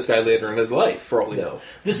haunt this guy later in his life, for all we know.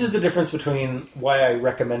 This is the difference between why I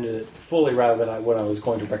recommended it fully rather than when I was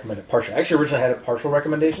going to recommend it partially. I actually originally had a partial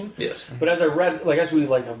recommendation. Yes. But as I read, as we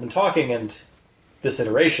have been talking and this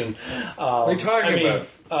iteration... what are you talking about?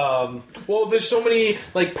 Well, there's so many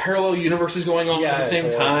parallel universes going on at the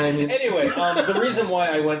same time. Anyway, the reason why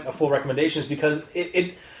I went a full recommendation is because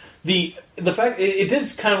the fact it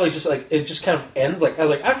did kind of it just kind of ends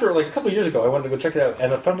after a couple of years ago I wanted to go check it out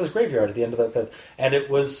and I found this graveyard at the end of that pit and it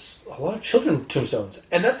was a lot of children tombstones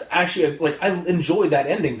and that's actually I enjoy that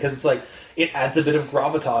ending because it's it adds a bit of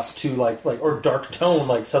gravitas to or dark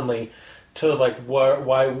tone suddenly to why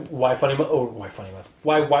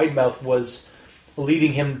Widemouth was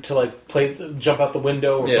leading him to jump out the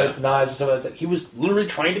window or play with the knives and stuff like that. He was literally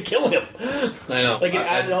trying to kill him. I know. It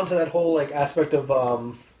added on to that whole aspect of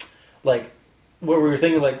where we were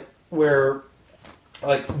thinking where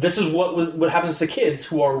this is what happens to kids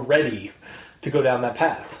who are ready to go down that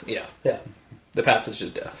path. Yeah. Yeah. The path is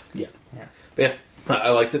just death. Yeah. But yeah, I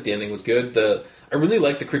liked it. The ending was good. I really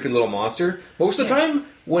liked the creepy little monster. Most of the time,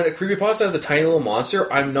 when a creepypasta has a tiny little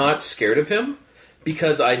monster, I'm not scared of him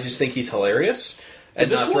because I just think he's hilarious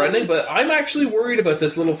and not threatening. But I'm actually worried about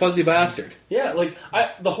this little fuzzy bastard. Yeah,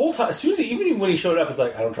 the whole time, as soon as even when he showed up, it's I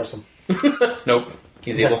don't trust him. Nope.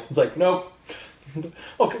 He's evil. It's nope.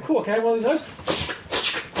 Okay, cool. Can I have one of these knives?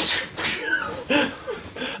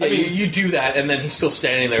 Yeah, you do that, and then he's still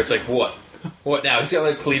standing there. It's what? What now? He's got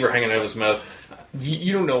a cleaver hanging out of his mouth.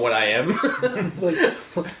 You don't know what I am. It's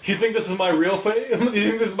you think this is my real face? You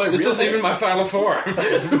think this is my This real isn't even my final form.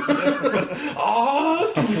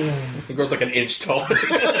 He grows an inch tall.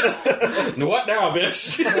 What now,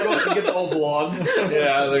 bitch? He gets all blonde.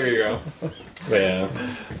 Yeah, there you go. Yeah.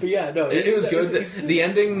 But yeah, no. It was good. The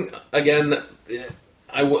ending, again,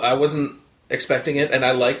 I wasn't expecting it, and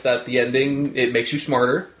I like that the ending, it makes you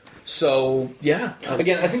smarter. So, yeah.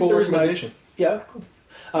 Again, I think the reason yeah, cool.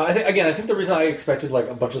 I think the reason I expected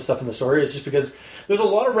a bunch of stuff in the story is just because there's a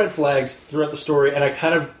lot of red flags throughout the story, and I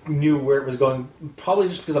kind of knew where it was going. Probably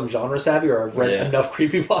just because I'm genre savvy or I've read enough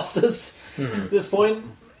creepypastas at this point.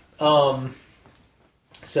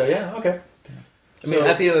 So yeah, okay. I mean,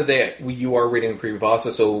 at the end of the day, you are reading a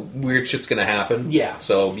creepypasta, so weird shit's going to happen. Yeah.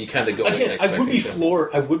 So you kind of go. Again, I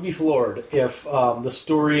would be floored if the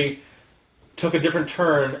story took a different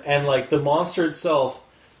turn and the monster itself,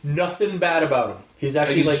 nothing bad about him. He's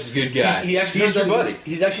actually he's just a good guy. He's your buddy.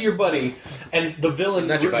 He's actually your buddy, and the villain,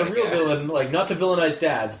 the real villain, not to villainize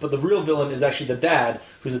dads, but the real villain is actually the dad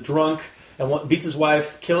who's a drunk and beats his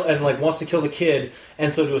wife, wants to kill the kid,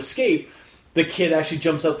 and so to escape, the kid actually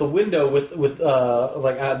jumps out the window with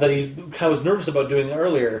that he kind of was nervous about doing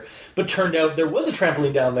earlier, but turned out there was a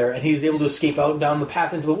trampoline down there, and he's able to escape out down the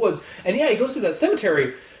path into the woods. And yeah, he goes through that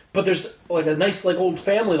cemetery, but there's like a nice like old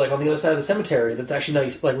family like on the other side of the cemetery that's actually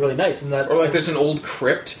nice, like really nice, and that's or like there's an old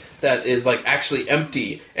crypt that is like actually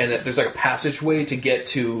empty, and there's like a passageway to get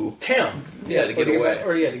to town. Yeah, to get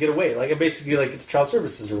away. To get away. Like basically like it's child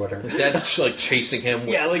services or whatever. His dad's like chasing him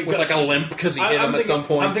with, with like a limp because he hit him at some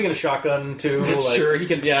point. I'm thinking a shotgun too. Like, sure, he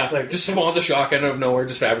can. Yeah, like, just spawns a shotgun out of nowhere,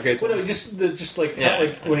 just fabricates. Well, no, just like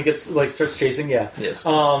when he gets like starts chasing. Yeah. Yes.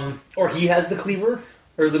 Or he has the cleaver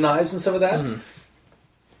or the knives and stuff like that. Mm-hmm.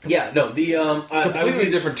 Yeah, no, completely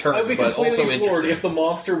different term, I would be but also completely floored interesting. if the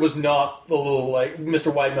monster was not the little like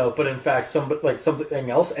Mr. Widemouth, but in fact something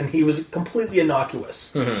else, and he was completely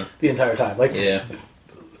innocuous the entire time. Like,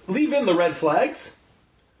 leave in the red flags,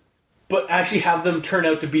 but actually have them turn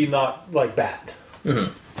out to be not like bad.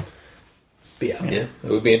 Mm-hmm. But yeah, it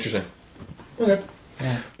would be interesting. Okay,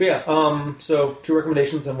 but yeah, so 2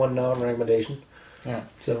 recommendations and 1 non-recommendation. Yeah,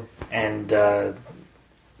 so and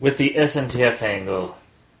with the SNTF angle,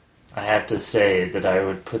 I have to say that I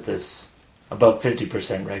would put this about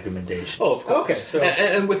 50% recommendation. Oh, of course. Okay, so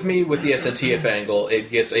and with me, with the SNTF angle, it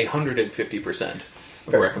gets 150%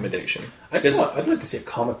 of recommendation. I'd like to see a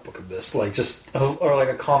comic book of this, like or like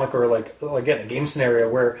a comic, or like again a game scenario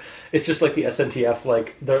where it's just like the SNTF,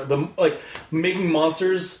 like the like making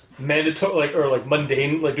monsters mandatory, like or like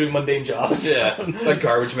mundane, like doing mundane jobs. Yeah, like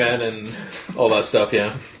Garbage Man and all that stuff.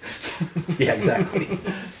 Yeah, yeah, exactly.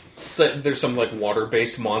 It's like there's some like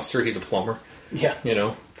water-based monster. He's a plumber. Yeah, you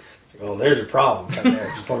know. Well, there's your problem right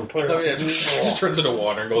there. Just let me clear it up. Oh yeah, just turns into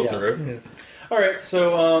water and goes through it. Yeah. All right,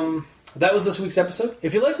 so that was this week's episode.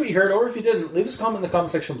 If you like what you heard, or if you didn't, leave us a comment in the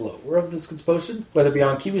comment section below. Wherever this gets posted, whether it be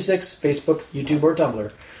on Kiwi6, Facebook, YouTube, or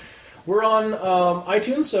Tumblr. We're on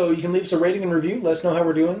iTunes, so you can leave us a rating and review. Let us know how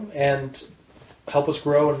we're doing, and help us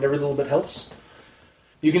grow, and every little bit helps.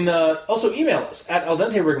 You can also email us at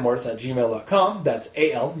aldenterigamortis@gmail.com. That's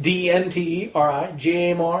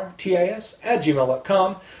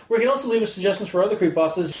ALDNTERIGAMORTIS@gmail.com, where you can also leave us suggestions for other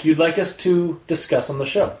creepypastas you'd like us to discuss on the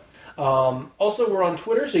show. Also, we're on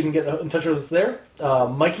Twitter, so you can get in touch with us there.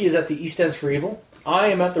 Mikey is at the E Stands for Evil. I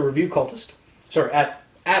am at the Review Cultist. Sorry, at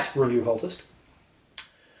Review Cultist.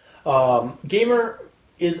 Gamer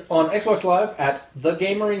is on Xbox Live at The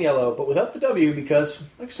Gamer in Yellow, but without the W, because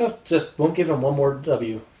Microsoft just won't give him one more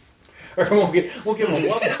W. Or won't give him one.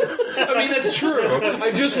 I mean, that's true.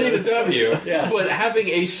 I just need a W. Yeah. But having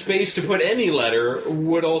a space to put any letter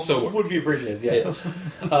would also work. Would be appreciated, yeah. Yes.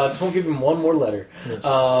 Just won't give him one more letter. Yes.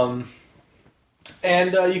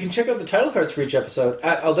 And you can check out the title cards for each episode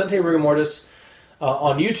at Al Dente Rigor Mortis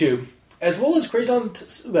on YouTube, as well as Crazon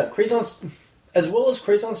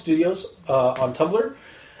Studios on Tumblr,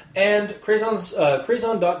 and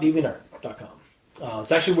crazon.deviantart.com.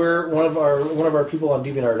 It's actually where one of our people on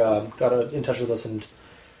DeviantArt got in touch with us and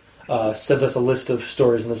sent us a list of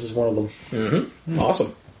stories, and this is one of them. Mm-hmm.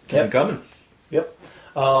 Awesome. Keep coming. Yep.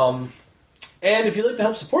 And if you'd like to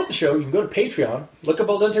help support the show, you can go to Patreon, look up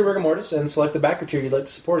Al Dente Rigor Mortis, and select the backer tier you'd like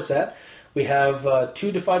to support us at. We have $2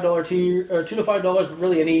 to $5 tier, or $2 to $5, but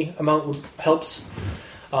really any amount helps.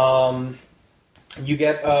 You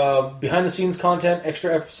get behind-the-scenes content,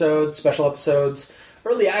 extra episodes, special episodes,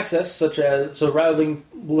 early access, so rather than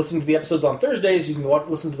listening to the episodes on Thursdays, you can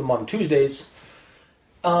listen to them on Tuesdays.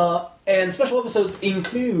 And special episodes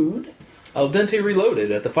include Al Dente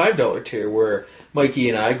Reloaded at the $5 tier, where Mikey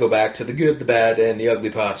and I go back to the good, the bad, and the ugly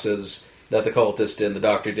pastas that the cultist and the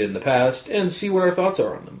doctor did in the past, and see what our thoughts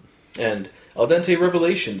are on them. And Al Dente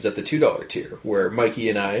Revelations at the $2 tier, where Mikey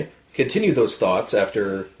and I continue those thoughts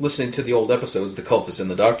after listening to the old episodes the cultist and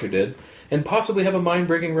the doctor did, and possibly have a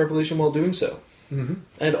mind-breaking revelation while doing so. Mm-hmm.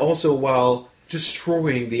 And also while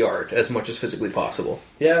destroying the art as much as physically possible.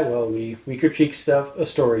 Yeah, well, we critique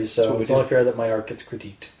stories, so it's only fair that my art gets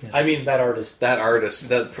critiqued. Yes. I mean, that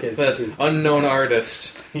unknown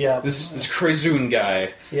artist. Yeah. This Krazoon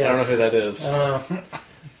guy. Yes. I don't know who that is.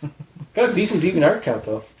 Got a decent DeviantArt count,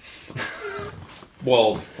 though.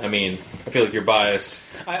 Well, I mean, I feel like you're biased.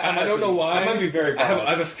 I don't know why. I might be very biased.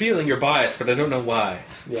 I have a feeling you're biased, but I don't know why.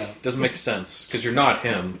 Yeah. It doesn't make sense, because you're not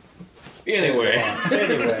him. Anyway.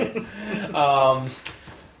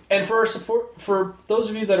 And for those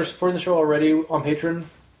of you that are supporting the show already on Patreon,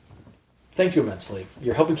 thank you immensely.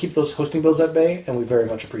 You're helping keep those hosting bills at bay, and we very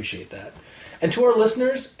much appreciate that. And to our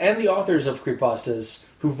listeners and the authors of creepypastas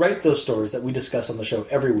who write those stories that we discuss on the show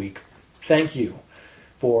every week, thank you.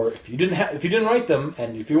 For if you didn't write them,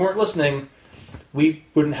 and if you weren't listening, we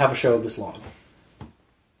wouldn't have a show this long.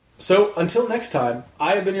 So until next time,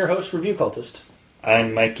 I have been your host, Review Cultist.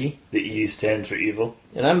 I'm Mikey. The E stands for evil.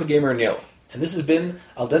 And I'm the gamer in yellow. And this has been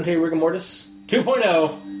Al Dente Rigor Mortis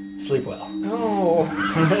 2.0. Sleep well. No,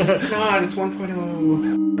 it's not. It's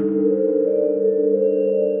 1.0.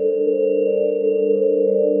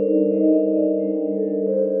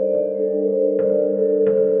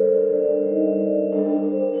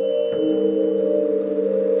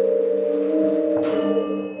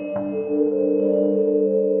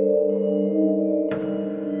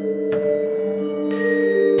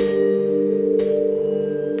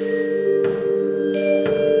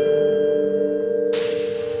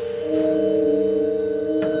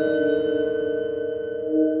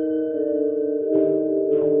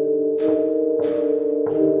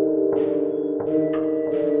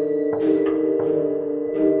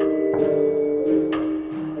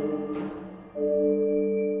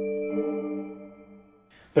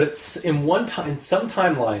 But it's in in some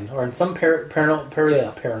timeline, or in some parallel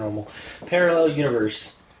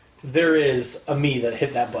universe, there is a me that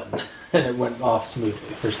hit that button, and it went off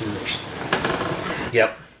smoothly, first iteration.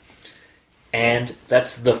 Yep. And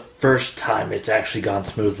that's the first time it's actually gone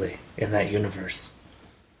smoothly in that universe.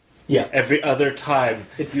 Yeah. Every other time,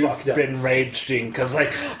 It's you've fucked up. been raging because,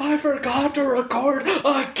 like, I forgot to record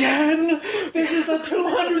again. This is the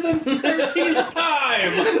 213th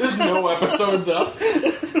time! There's no episodes up.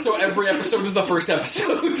 So every episode is the first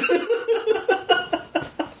episode.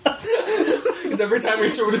 Because every time we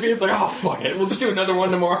show it to me, it's like, oh, fuck it. We'll just do another one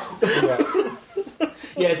tomorrow.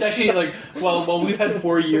 Yeah, it's actually like, well, we've had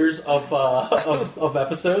 4 years of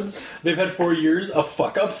episodes. They've had 4 years of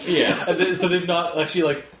fuck-ups. Yes. And so they've not actually,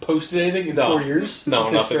 like, posted anything in 4 years No,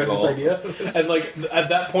 since they nothing started at this all. idea. And, like, at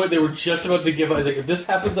that point, they were just about to give up. I was like, if this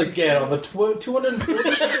happens again on the 240th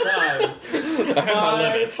time,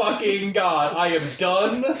 my fucking God, I am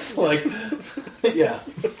done. Like, yeah.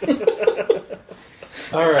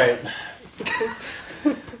 All right.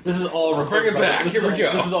 This is all recorded. Bring it back. Here we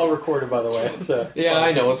go. This is all recorded, by the way. So Yeah,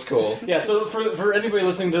 I know. It's cool. yeah, so for anybody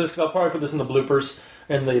listening to this, because I'll probably put this in the bloopers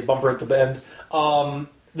and the bumper at the end,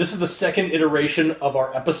 this is the second iteration of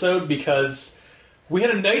our episode because we had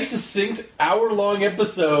a nice, succinct, hour-long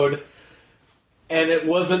episode, and it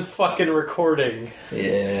wasn't fucking recording.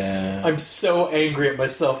 Yeah. I'm so angry at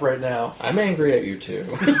myself right now. I'm angry at you, too.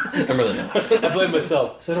 I'm really not. I blame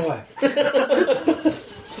myself. So do I.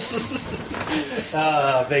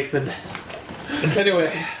 Vakeman.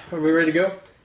 Anyway, are we ready to go?